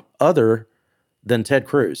Trump other than Ted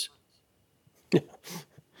Cruz.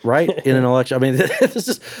 Right? In an election. I mean,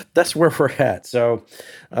 that's where we're at. So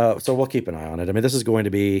we'll keep an eye on it. I mean, this is going to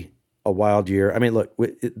be a wild year. I mean, look,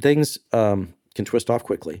 things can twist off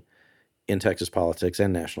quickly in Texas politics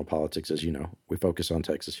and national politics, as you know. We focus on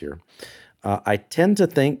Texas here. I tend to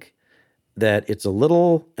think that it's a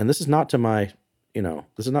little, and this is not to my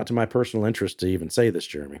personal interest to even say this,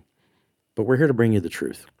 Jeremy, but we're here to bring you the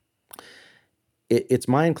truth. It's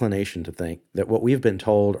my inclination to think that what we've been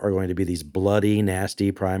told are going to be these bloody,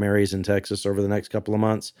 nasty primaries in Texas over the next couple of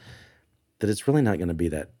months, that it's really not going to be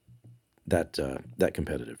that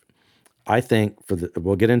competitive. I think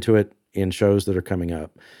we'll get into it in shows that are coming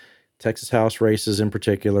up. Texas House races in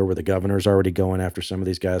particular, where the governor's already going after some of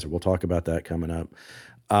these guys. We'll talk about that coming up.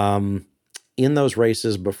 In those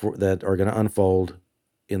races that are going to unfold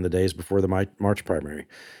in the days before the March primary,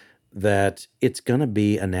 that it's going to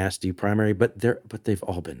be a nasty primary, but they've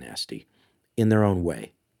all been nasty in their own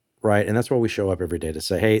way, right? And that's why we show up every day to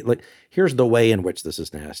say, hey, look, here's the way in which this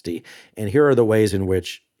is nasty, and here are the ways in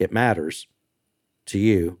which it matters to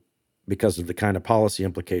you because of the kind of policy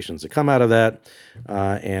implications that come out of that,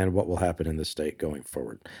 and what will happen in this state going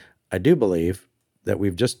forward. I do believe that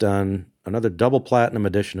we've just done another double platinum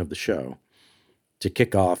edition of the show to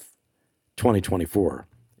kick off 2024.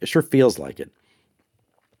 It sure feels like it.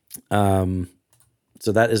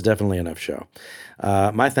 So that is definitely enough show.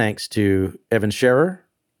 My thanks to Evan Scherer,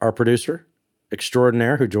 our producer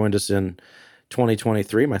extraordinaire, who joined us in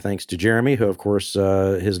 2023. My thanks to Jeremy, who, of course,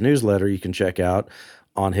 his newsletter you can check out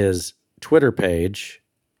on his Twitter page.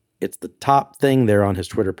 It's the top thing there on his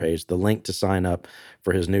Twitter page. The link to sign up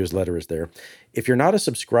for his newsletter is there. If you're not a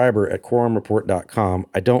subscriber at quorumreport.com,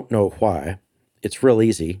 I don't know why. It's real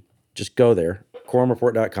easy. just go there,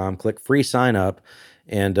 quorumreport.com, click free sign up,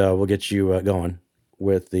 and we'll get you going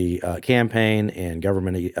with the campaign and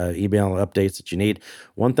government email updates that you need.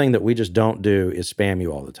 One thing that we just don't do is spam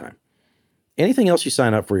you all the time. Anything else you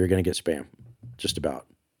sign up for, you're going to get spam, just about.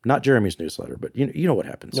 Not Jeremy's newsletter, but you know what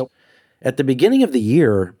happens. Nope. At the beginning of the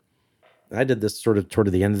year, I did this sort of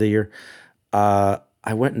toward the end of the year,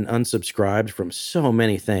 I went and unsubscribed from so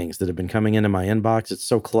many things that have been coming into my inbox. It's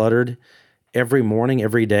so cluttered every morning,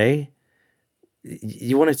 every day.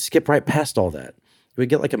 You want to skip right past all that. You would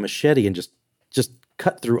get like a machete and just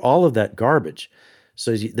cut through all of that garbage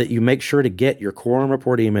so that you make sure to get your Quorum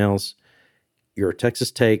Report emails, your Texas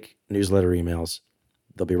Take newsletter emails.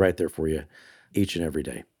 They'll be right there for you each and every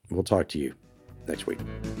day. We'll talk to you next week.